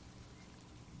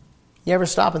 You ever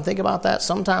stop and think about that?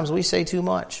 Sometimes we say too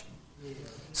much.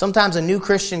 Sometimes a new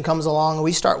Christian comes along and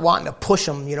we start wanting to push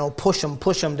them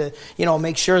to,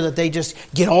 make sure that they just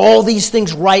get all these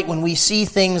things right when we see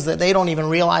things that they don't even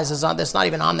realize that's not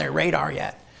even on their radar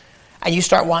yet. And you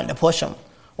start wanting to push them.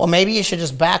 Well, maybe you should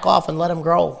just back off and let them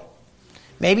grow.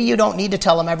 Maybe you don't need to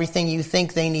tell them everything you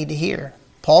think they need to hear.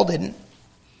 Paul didn't.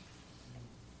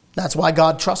 That's why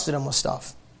God trusted him with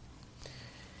stuff.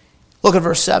 Look at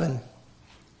verse 7.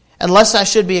 Unless I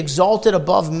should be exalted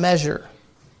above measure.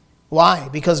 Why?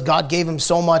 Because God gave him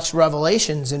so much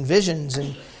revelations and visions,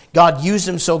 and God used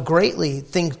him so greatly.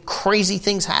 Crazy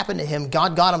things happened to him.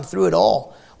 God got him through it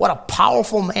all. What a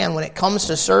powerful man when it comes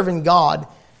to serving God.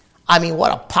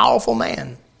 What a powerful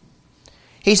man.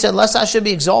 He said, lest I should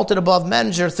be exalted above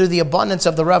measure through the abundance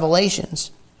of the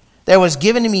revelations. There was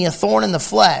given to me a thorn in the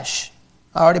flesh.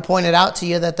 I already pointed out to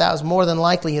you that was more than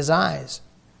likely his eyes.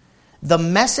 the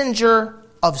messenger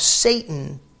of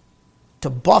Satan to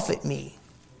buffet me,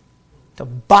 to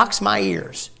box my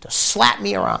ears, to slap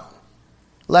me around,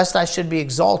 lest I should be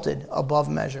exalted above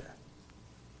measure.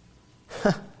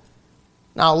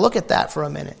 Now look at that for a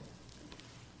minute.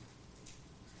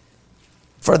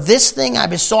 For this thing I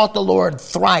besought the Lord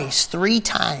thrice, 3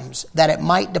 times, that it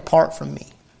might depart from me.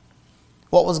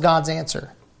 What was God's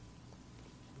answer?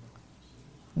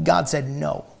 God said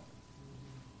no.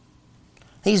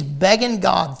 He's begging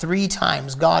God 3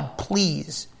 times, God,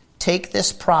 please take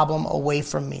this problem away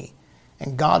from me.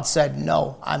 And God said,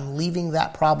 no, I'm leaving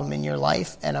that problem in your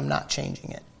life and I'm not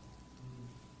changing it.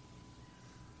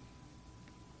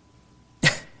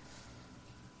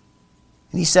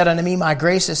 And he said unto me, my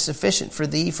grace is sufficient for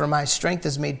thee, for my strength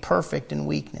is made perfect in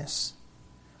weakness.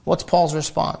 What's Paul's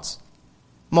response?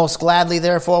 Most gladly,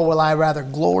 therefore, will I rather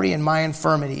glory in my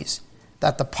infirmities,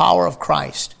 that the power of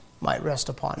Christ might rest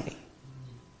upon me.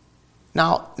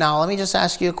 Now, let me just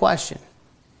ask you a question.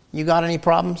 You got any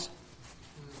problems?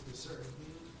 Yes, sir.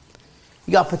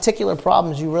 You got particular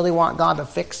problems you really want God to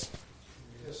fix?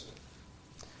 Yes, sir.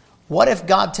 What if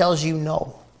God tells you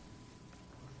no?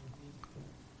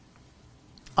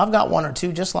 I've got 1 or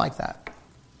 2 just like that.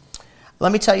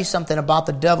 Let me tell you something about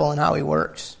the devil and how he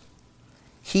works.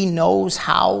 He knows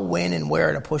how, when, and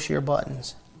where to push your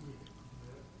buttons.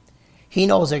 He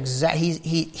knows exactly.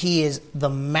 He is the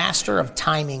master of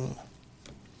timing.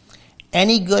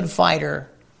 Any good fighter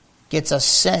gets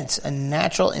a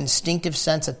natural, instinctive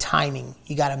sense of timing.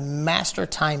 You got to master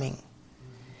timing.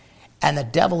 And the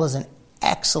devil is an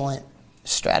excellent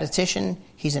strategist.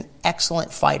 He's an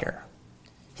excellent fighter.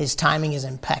 His timing is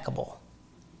impeccable.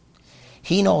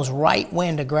 He knows right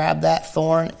when to grab that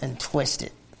thorn and twist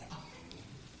it.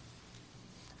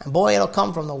 And boy, it'll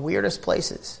come from the weirdest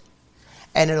places.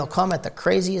 And it'll come at the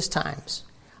craziest times.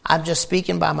 I'm just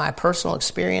speaking by my personal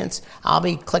experience. I'll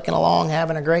be clicking along,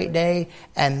 having a great day,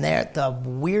 and the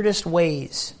weirdest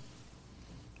ways,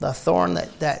 the thorn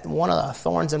that one of the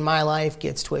thorns in my life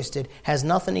gets twisted has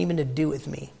nothing even to do with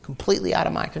me. Completely out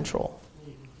of my control.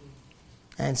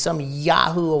 And some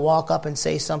yahoo will walk up and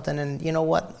say something, and you know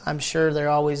what? I'm sure they're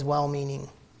always well-meaning.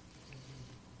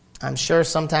 I'm sure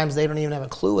sometimes they don't even have a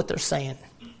clue what they're saying.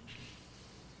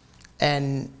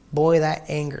 And boy, that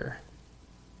anger,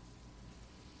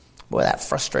 boy, that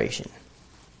frustration,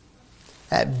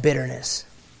 that bitterness,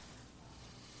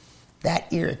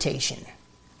 that irritation.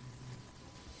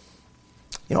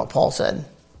 You know what Paul said?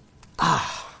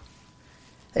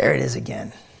 There it is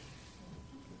again.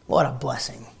 What a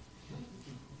blessing.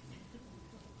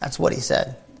 That's what he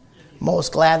said.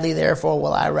 Most gladly, therefore,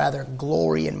 will I rather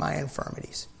glory in my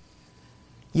infirmities.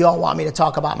 You all want me to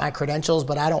talk about my credentials,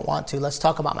 but I don't want to. Let's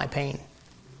talk about my pain.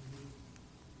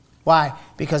 Why?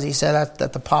 Because he said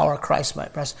that the power of Christ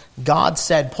might rest. God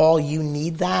said, Paul, you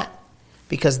need that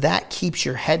because that keeps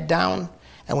your head down.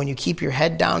 And when you keep your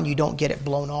head down, you don't get it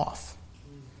blown off.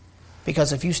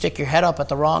 Because if you stick your head up at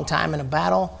the wrong time in a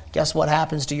battle, guess what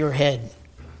happens to your head?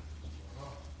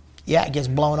 Yeah, it gets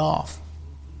blown off.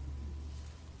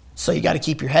 So you got to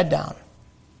keep your head down.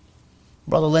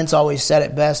 Brother Lentz always said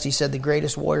it best. He said the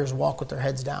greatest warriors walk with their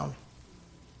heads down.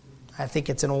 I think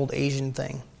it's an old Asian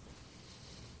thing.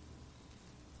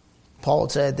 Paul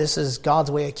said, this is God's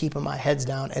way of keeping my heads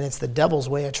down, and it's the devil's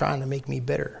way of trying to make me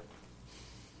bitter.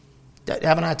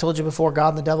 Haven't I told you before, God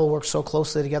and the devil work so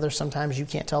closely together, sometimes you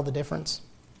can't tell the difference?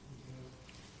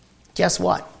 Guess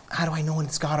what? How do I know when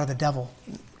it's God or the devil?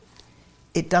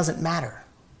 It doesn't matter.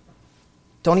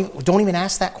 Don't even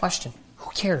ask that question.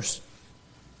 Who cares?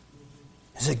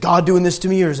 Is it God doing this to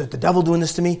me, or is it the devil doing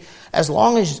this to me? As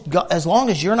long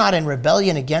as you're not in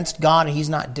rebellion against God and he's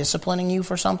not disciplining you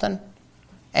for something,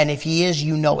 and if he is,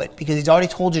 you know it, because he's already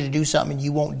told you to do something and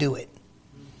you won't do it.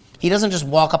 He doesn't just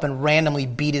walk up and randomly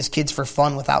beat his kids for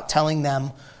fun without telling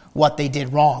them what they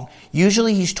did wrong.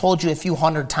 Usually he's told you a few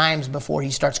hundred times before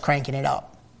he starts cranking it up.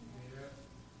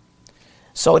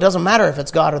 So it doesn't matter if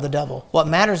it's God or the devil. What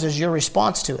matters is your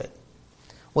response to it.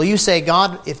 Well, you say,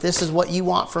 God, if this is what you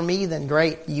want for me, then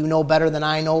great. You know better than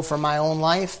I know for my own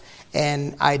life,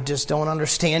 and I just don't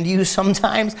understand you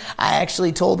sometimes. I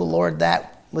actually told the Lord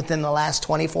that within the last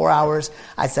 24 hours.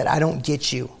 I said, I don't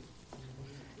get you.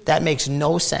 That makes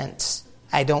no sense.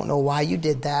 I don't know why you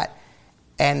did that,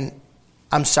 and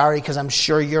I'm sorry because I'm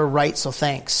sure you're right, so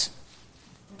thanks.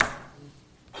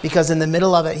 Because in the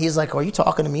middle of it, he's like, are you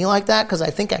talking to me like that? Because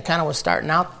I think I kind of was starting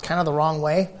out kind of the wrong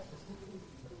way.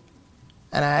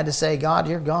 And I had to say, God,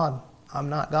 you're God. I'm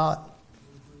not God.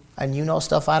 And you know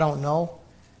stuff I don't know.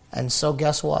 And so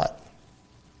guess what?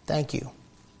 Thank you.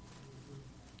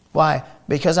 Why?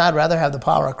 Because I'd rather have the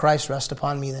power of Christ rest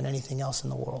upon me than anything else in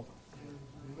the world.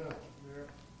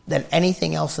 than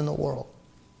anything else in the world.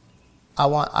 I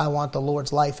want the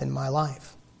Lord's life in my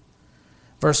life.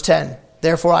 Verse 10,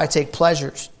 therefore I take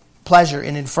pleasure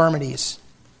in infirmities.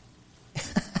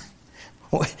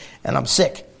 And I'm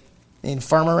sick. The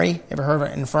infirmary, ever heard of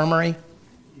an infirmary?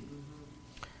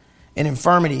 In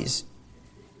infirmities,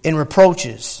 in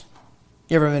reproaches.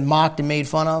 You ever been mocked and made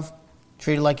fun of?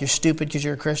 Treated like you're stupid because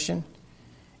you're a Christian?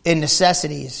 In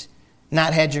necessities,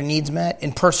 not had your needs met.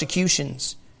 In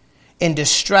persecutions, in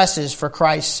distresses for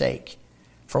Christ's sake.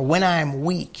 For when I am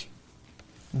weak,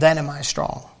 then am I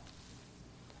strong.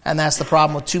 And that's the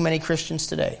problem with too many Christians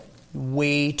today.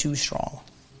 Way too strong.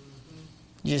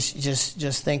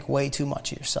 Just think way too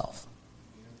much of yourself.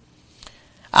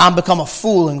 I'm become a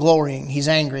fool in glorying. He's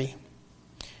angry.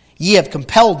 Ye have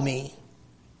compelled me.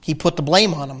 He put the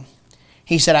blame on him.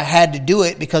 He said, I had to do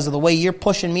it because of the way you're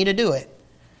pushing me to do it.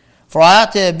 For I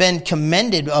ought to have been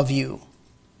commended of you.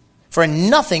 For in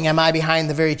nothing am I behind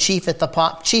the very chiefest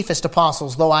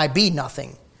apostles, though I be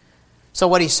nothing. So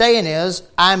what he's saying is,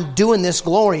 I'm doing this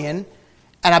glorying,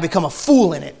 and I become a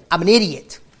fool in it. I'm an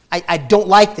idiot. I don't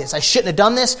like this. I shouldn't have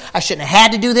done this. I shouldn't have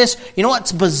had to do this. You know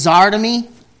what's bizarre to me?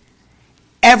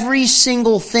 Every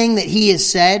single thing that he has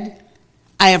said,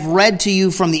 I have read to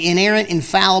you from the inerrant,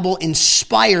 infallible,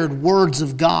 inspired words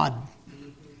of God.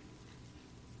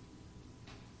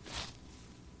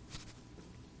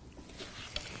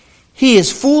 He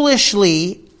is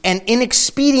foolishly and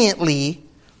inexpediently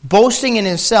boasting in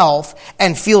himself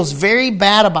and feels very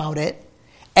bad about it.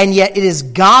 And yet it is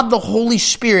God the Holy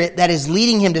Spirit that is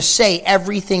leading him to say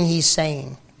everything he's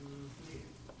saying.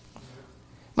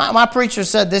 My preacher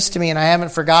said this to me, and I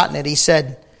haven't forgotten it. He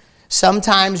said,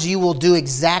 sometimes you will do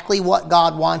exactly what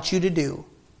God wants you to do.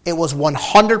 It was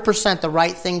 100% the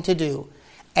right thing to do,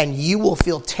 and you will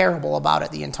feel terrible about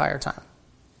it the entire time.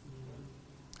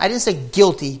 I didn't say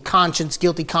guilty conscience,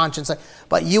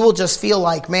 but you will just feel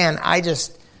like, man, I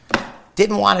just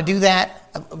didn't want to do that.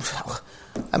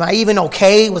 Am I even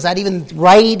okay? Was that even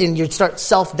right? And you start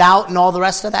self-doubt and all the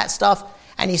rest of that stuff.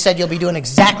 And he said you'll be doing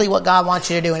exactly what God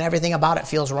wants you to do and everything about it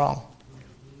feels wrong.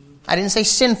 I didn't say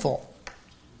sinful.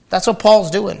 That's what Paul's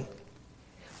doing.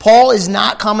 Paul is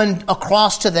not coming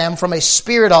across to them from a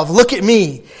spirit of, look at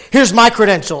me, here's my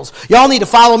credentials. Y'all need to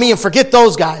follow me and forget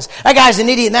those guys. That guy's an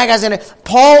idiot and that guy's an idiot.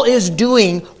 Paul is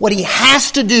doing what he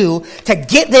has to do to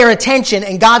get their attention,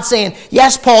 and God's saying,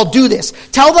 yes, Paul, do this.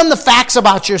 Tell them the facts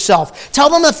about yourself.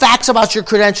 Tell them the facts about your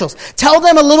credentials. Tell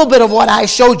them a little bit of what I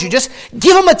showed you. Just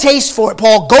give them a taste for it,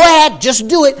 Paul. Go ahead, just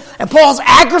do it. And Paul's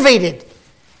aggravated.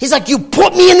 He's like, you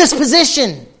put me in this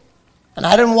position, and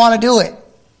I didn't want to do it.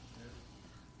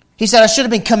 He said, I should have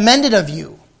been commended of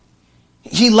you.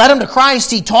 He led him to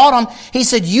Christ. He taught him. He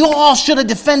said, you all should have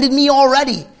defended me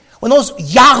already. When those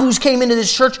yahoos came into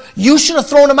this church, you should have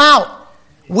thrown them out.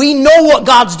 We know what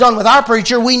God's done with our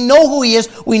preacher. We know who he is.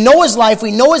 We know his life.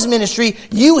 We know his ministry.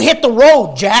 You hit the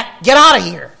road, Jack. Get out of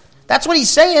here. That's what he's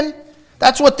saying.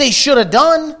 That's what they should have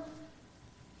done.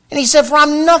 And he said, for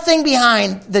I'm nothing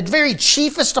behind the very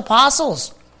chiefest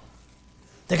apostles.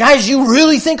 The guys you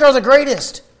really think are the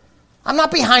greatest. I'm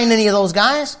not behind any of those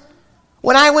guys.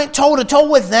 When I went toe-to-toe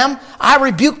with them, I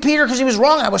rebuked Peter because he was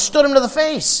wrong. I stood him to the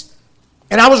face.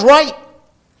 And I was right.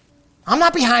 I'm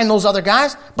not behind those other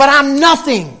guys, but I'm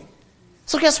nothing.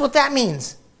 So guess what that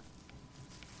means?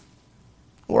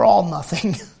 We're all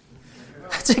nothing.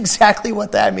 That's exactly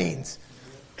what that means.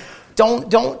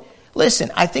 Don't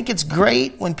listen, I think it's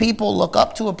great when people look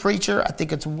up to a preacher. I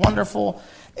think it's wonderful.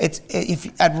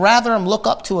 I'd rather them look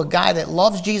up to a guy that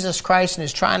loves Jesus Christ and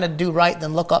is trying to do right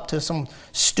than look up to some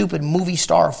stupid movie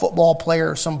star or football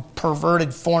player or some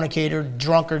perverted fornicator,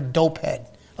 drunkard, dopehead.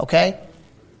 Okay?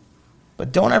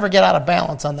 But don't ever get out of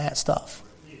balance on that stuff.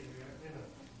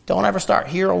 Don't ever start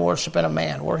hero worshiping a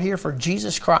man. We're here for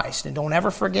Jesus Christ, and don't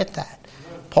ever forget that.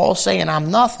 Paul's saying, I'm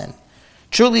nothing.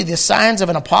 Truly, the signs of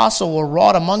an apostle were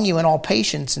wrought among you in all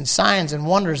patience and signs and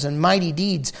wonders and mighty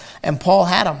deeds. And Paul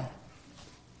had them.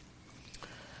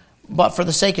 But for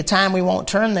the sake of time, we won't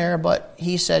turn there. But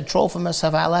he said, Trophimus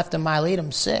have I left in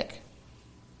Miletum sick.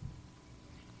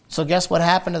 So guess what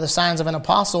happened to the signs of an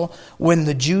apostle when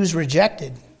the Jews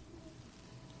rejected?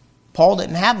 Paul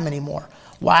didn't have them anymore.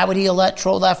 Why would he have left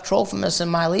Trophimus in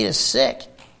Miletus sick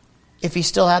if he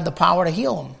still had the power to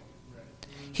heal him?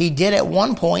 He did at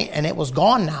one point, and it was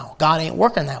gone now. God ain't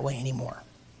working that way anymore.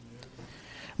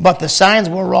 But the signs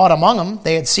were wrought among them.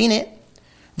 They had seen it.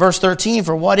 Verse 13,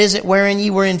 for what is it wherein ye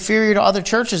were inferior to other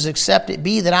churches, except it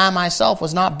be that I myself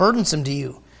was not burdensome to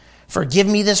you? Forgive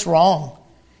me this wrong.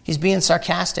 He's being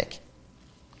sarcastic.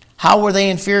 How were they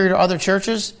inferior to other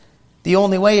churches? The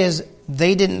only way is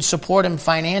they didn't support him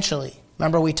financially.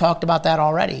 Remember, we talked about that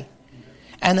already.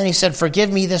 And then he said,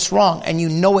 forgive me this wrong. And you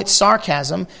know it's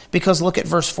sarcasm because look at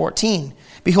verse 14.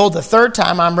 Behold, the third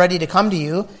time I'm ready to come to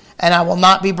you, and I will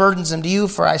not be burdensome to you,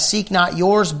 for I seek not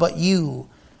yours but you.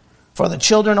 For the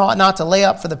children ought not to lay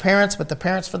up for the parents, but the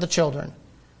parents for the children.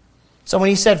 So when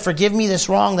he said, forgive me this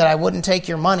wrong that I wouldn't take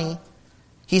your money,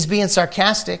 he's being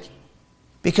sarcastic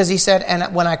because he said,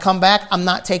 and when I come back, I'm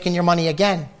not taking your money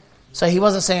again. So he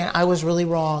wasn't saying, I was really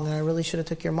wrong and I really should have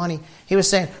took your money. He was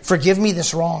saying, forgive me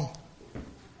this wrong.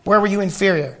 Where were you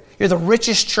inferior? You're the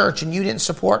richest church and you didn't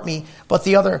support me, but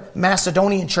the other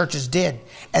Macedonian churches did.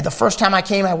 And the first time I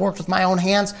came, I worked with my own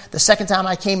hands. The second time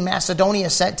I came, Macedonia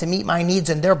sent to meet my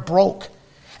needs, and they're broke.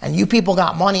 And you people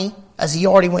got money, as he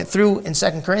already went through in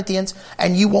 2 Corinthians,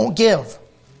 and you won't give.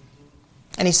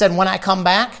 And he said, when I come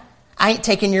back, I ain't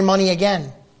taking your money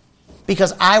again.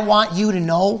 Because I want you to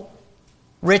know,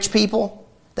 rich people,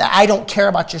 that I don't care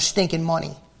about your stinking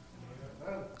money.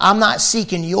 I'm not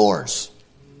seeking yours,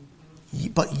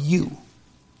 but you.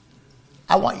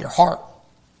 I want your heart.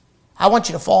 I want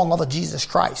you to fall in love with Jesus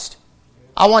Christ.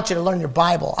 I want you to learn your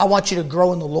Bible. I want you to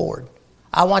grow in the Lord.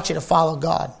 I want you to follow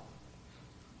God.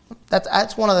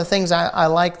 That's one of the things I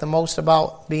like the most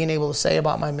about being able to say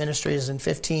about my ministry is in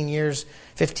 15 years,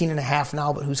 15 and a half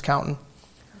now, but who's counting?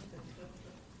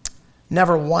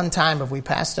 Never one time have we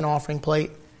passed an offering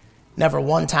plate. Never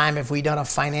one time have we done a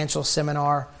financial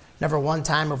seminar. Never one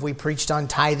time have we preached on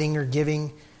tithing or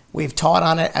giving. We've taught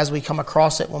on it as we come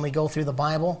across it when we go through the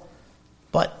Bible.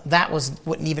 But that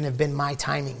wouldn't even have been my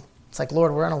timing. It's like,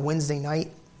 Lord, we're on a Wednesday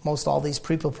night. Most all these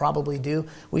people probably do.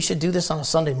 We should do this on a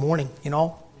Sunday morning,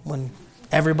 when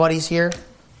everybody's here.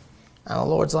 And the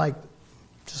Lord's like,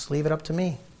 just leave it up to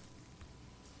me.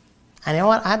 And you know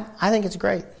what? I think it's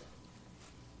great.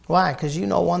 Why? Because you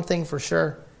know one thing for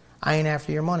sure. I ain't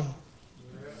after your money.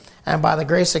 And by the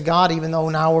grace of God, even though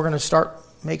now we're going to start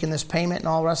making this payment and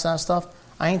all the rest of that stuff,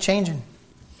 I ain't changing.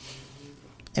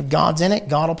 If God's in it,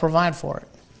 God will provide for it.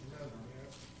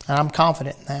 And I'm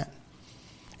confident in that.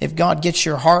 If God gets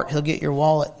your heart, He'll get your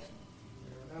wallet.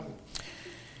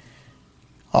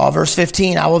 Verse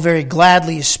 15, I will very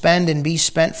gladly spend and be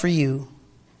spent for you,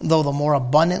 though the more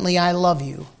abundantly I love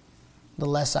you, the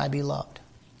less I be loved.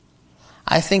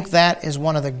 I think that is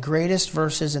one of the greatest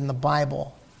verses in the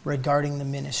Bible regarding the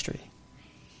ministry.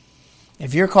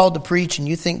 If you're called to preach and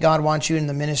you think God wants you in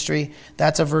the ministry,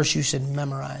 that's a verse you should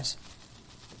memorize.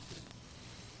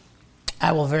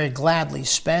 I will very gladly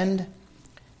spend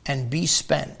and be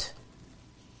spent.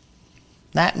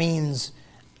 That means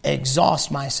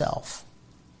exhaust myself,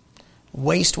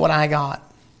 waste what I got,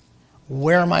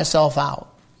 wear myself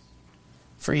out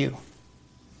for you.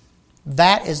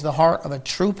 That is the heart of a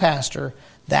true pastor.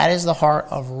 That is the heart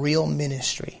of real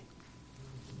ministry.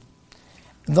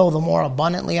 Though the more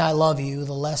abundantly I love you,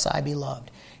 the less I be loved.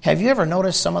 Have you ever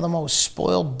noticed some of the most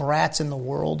spoiled brats in the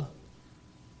world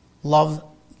love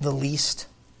the least?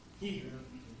 You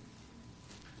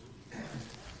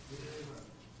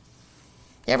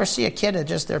ever see a kid that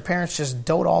their parents just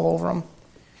dote all over them?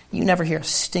 You never hear a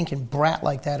stinking brat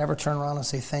like that ever turn around and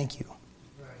say thank you.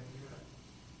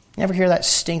 You never hear that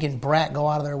stinking brat go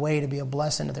out of their way to be a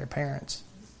blessing to their parents.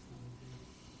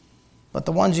 But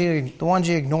the ones you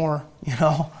ignore,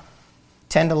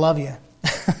 tend to love you.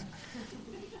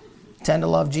 Tend to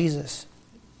love Jesus.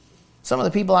 Some of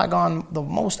the people I've gone the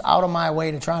most out of my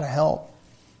way to try to help,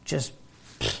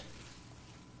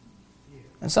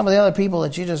 and some of the other people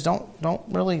that you just don't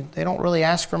really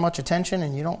ask for much attention,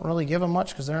 and you don't really give them much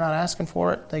because they're not asking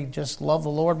for it. They just love the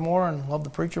Lord more and love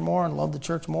the preacher more and love the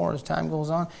church more as time goes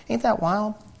on. Ain't that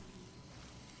wild?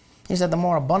 He said, the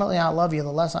more abundantly I love you,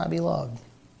 the less I be loved.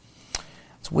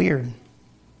 It's weird,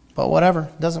 but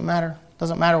whatever. Doesn't matter.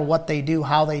 Doesn't matter what they do,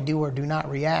 how they do or do not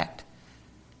react.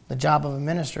 The job of a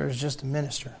minister is just to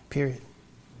minister, period.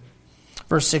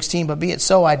 Verse 16, but be it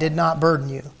so, I did not burden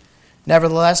you.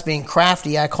 Nevertheless, being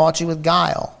crafty, I caught you with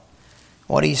guile.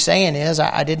 What he's saying is,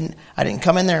 I didn't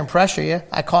come in there and pressure you.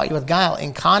 I caught you with guile.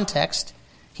 In context,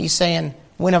 he's saying,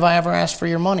 when have I ever asked for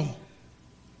your money?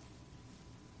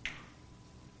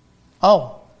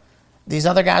 Oh, these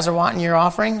other guys are wanting your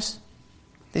offerings?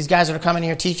 These guys that are coming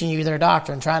here teaching you their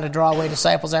doctrine, trying to draw away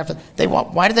disciples after.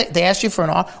 Why did they ask you for an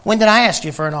offering? When did I ask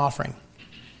you for an offering?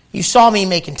 You saw me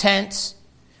making tents.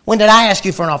 When did I ask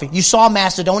you for an offering? You saw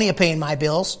Macedonia paying my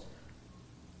bills.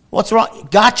 What's wrong?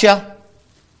 Gotcha.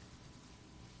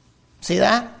 See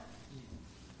that?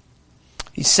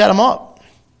 He set them up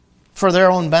for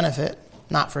their own benefit,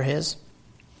 not for his.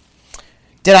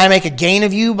 Did I make a gain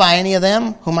of you by any of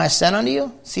them whom I sent unto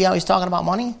you? See how he's talking about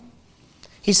money?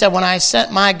 He said, when I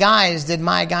sent my guys, did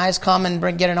my guys come and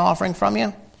get an offering from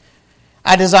you?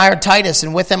 I desired Titus,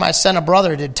 and with him I sent a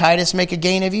brother. Did Titus make a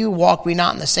gain of you? Walk we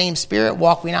not in the same spirit?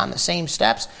 Walk we not in the same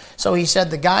steps? So he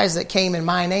said, the guys that came in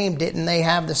my name, didn't they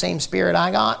have the same spirit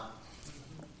I got?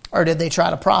 Or did they try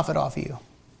to profit off you?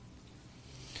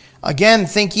 Again,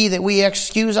 think ye that we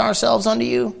excuse ourselves unto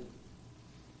you?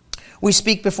 We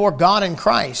speak before God and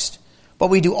Christ,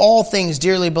 but we do all things,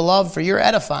 dearly beloved, for your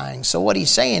edifying. So what he's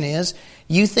saying is,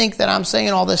 you think that I'm saying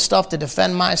all this stuff to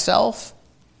defend myself?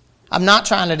 I'm not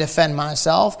trying to defend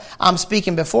myself. I'm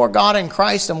speaking before God and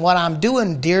Christ, and what I'm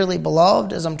doing, dearly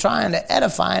beloved, is I'm trying to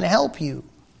edify and help you.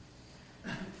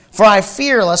 For I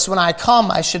fear lest when I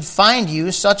come I should find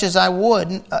you such as I would,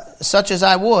 and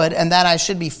that I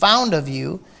should be found of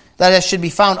you, that I should be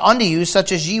found unto you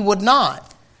such as ye would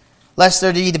not, lest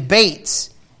there be debates,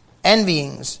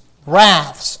 envyings,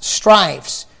 wraths,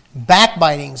 strifes,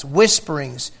 backbitings,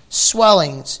 whisperings,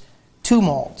 swellings,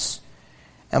 tumults.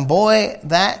 And boy,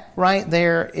 that right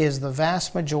there is the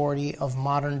vast majority of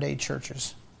modern day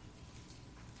churches.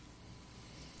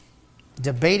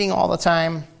 Debating all the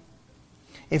time.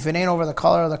 If it ain't over the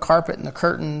color of the carpet and the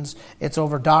curtains, it's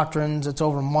over doctrines, it's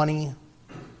over money.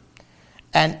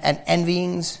 And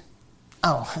envyings.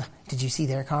 Oh, did you see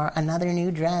their car? Another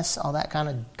new dress, all that kind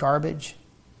of garbage.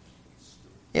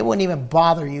 It wouldn't even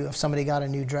bother you if somebody got a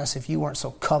new dress if you weren't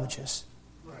so covetous.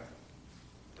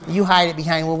 You hide it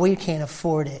behind, well, we can't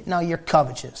afford it. No, you're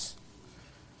covetous.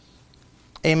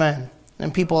 Amen.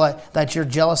 And people that you're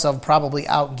jealous of probably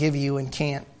outgive you and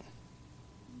can't.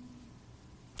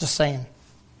 Just saying.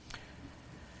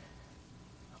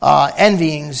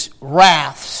 Envyings,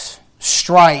 wraths,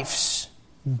 strifes,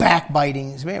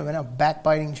 backbitings. Man, we're in a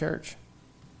backbiting church.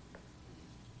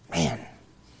 Man,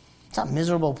 it's a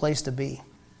miserable place to be.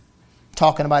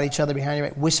 Talking about each other behind your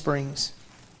back. Whisperings.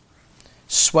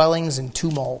 Swellings and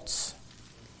tumults.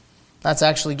 That's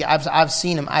actually, I've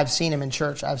seen him. I've seen him in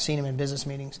church. I've seen him in business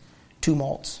meetings.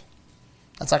 Tumults.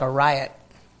 That's like a riot.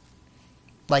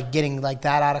 Like getting like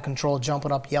that out of control,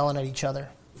 jumping up, yelling at each other.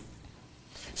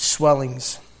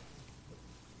 Swellings.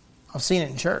 I've seen it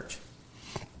in church.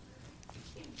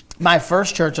 My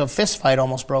first church, a fist fight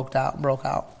almost broke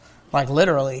out. Like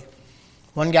literally.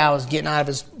 One guy was getting out of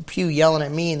his pew yelling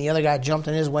at me, and the other guy jumped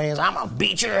in his way and said, I'm going to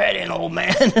beat your head in, old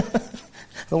man.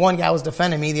 The one guy was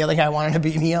defending me. The other guy wanted to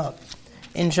beat me up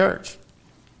in church.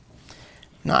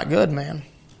 Not good, man.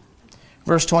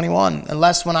 Verse 21,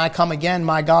 unless when I come again,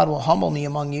 my God will humble me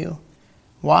among you.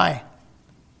 Why?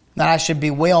 That I should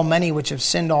bewail many which have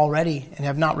sinned already and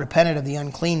have not repented of the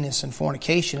uncleanness and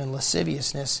fornication and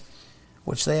lasciviousness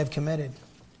which they have committed.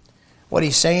 What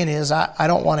he's saying is, I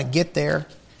don't want to get there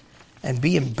and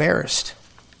be embarrassed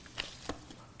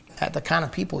at the kind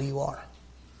of people you are.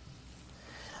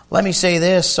 Let me say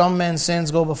this, some men's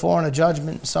sins go before in a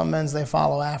judgment, some men's they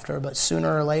follow after, but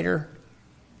sooner or later,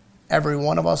 every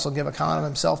one of us will give account of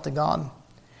himself to God.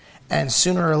 And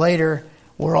sooner or later,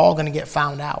 we're all going to get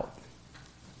found out.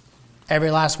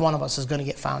 Every last one of us is going to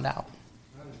get found out.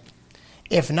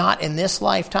 If not in this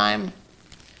lifetime,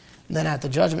 then at the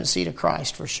judgment seat of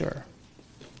Christ for sure.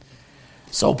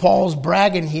 So Paul's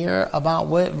bragging here about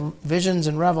visions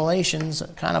and revelations,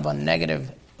 kind of a negative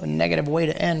way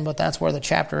to end, but that's where the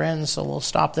chapter ends, so we'll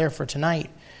stop there for tonight.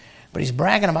 But he's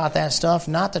bragging about that stuff,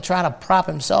 not to try to prop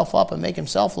himself up and make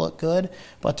himself look good,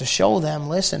 but to show them,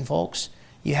 listen, folks,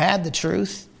 you had the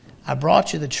truth. I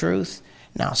brought you the truth.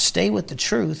 Now stay with the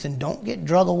truth and don't get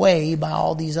drug away by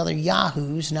all these other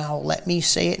yahoos. Now let me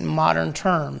say it in modern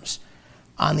terms.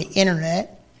 On the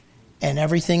internet and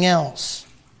everything else.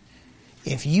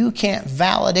 If you can't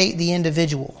validate the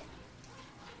individual,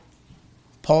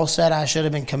 Paul said, I should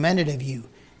have been commended of you.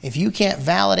 If you can't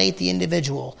validate the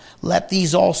individual, let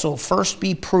these also first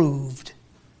be proved.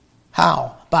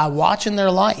 How? By watching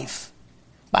their life,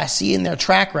 by seeing their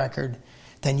track record.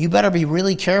 Then you better be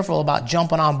really careful about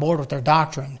jumping on board with their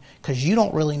doctrine, because you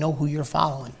don't really know who you're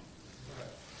following.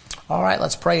 All right,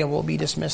 let's pray and we'll be dismissed.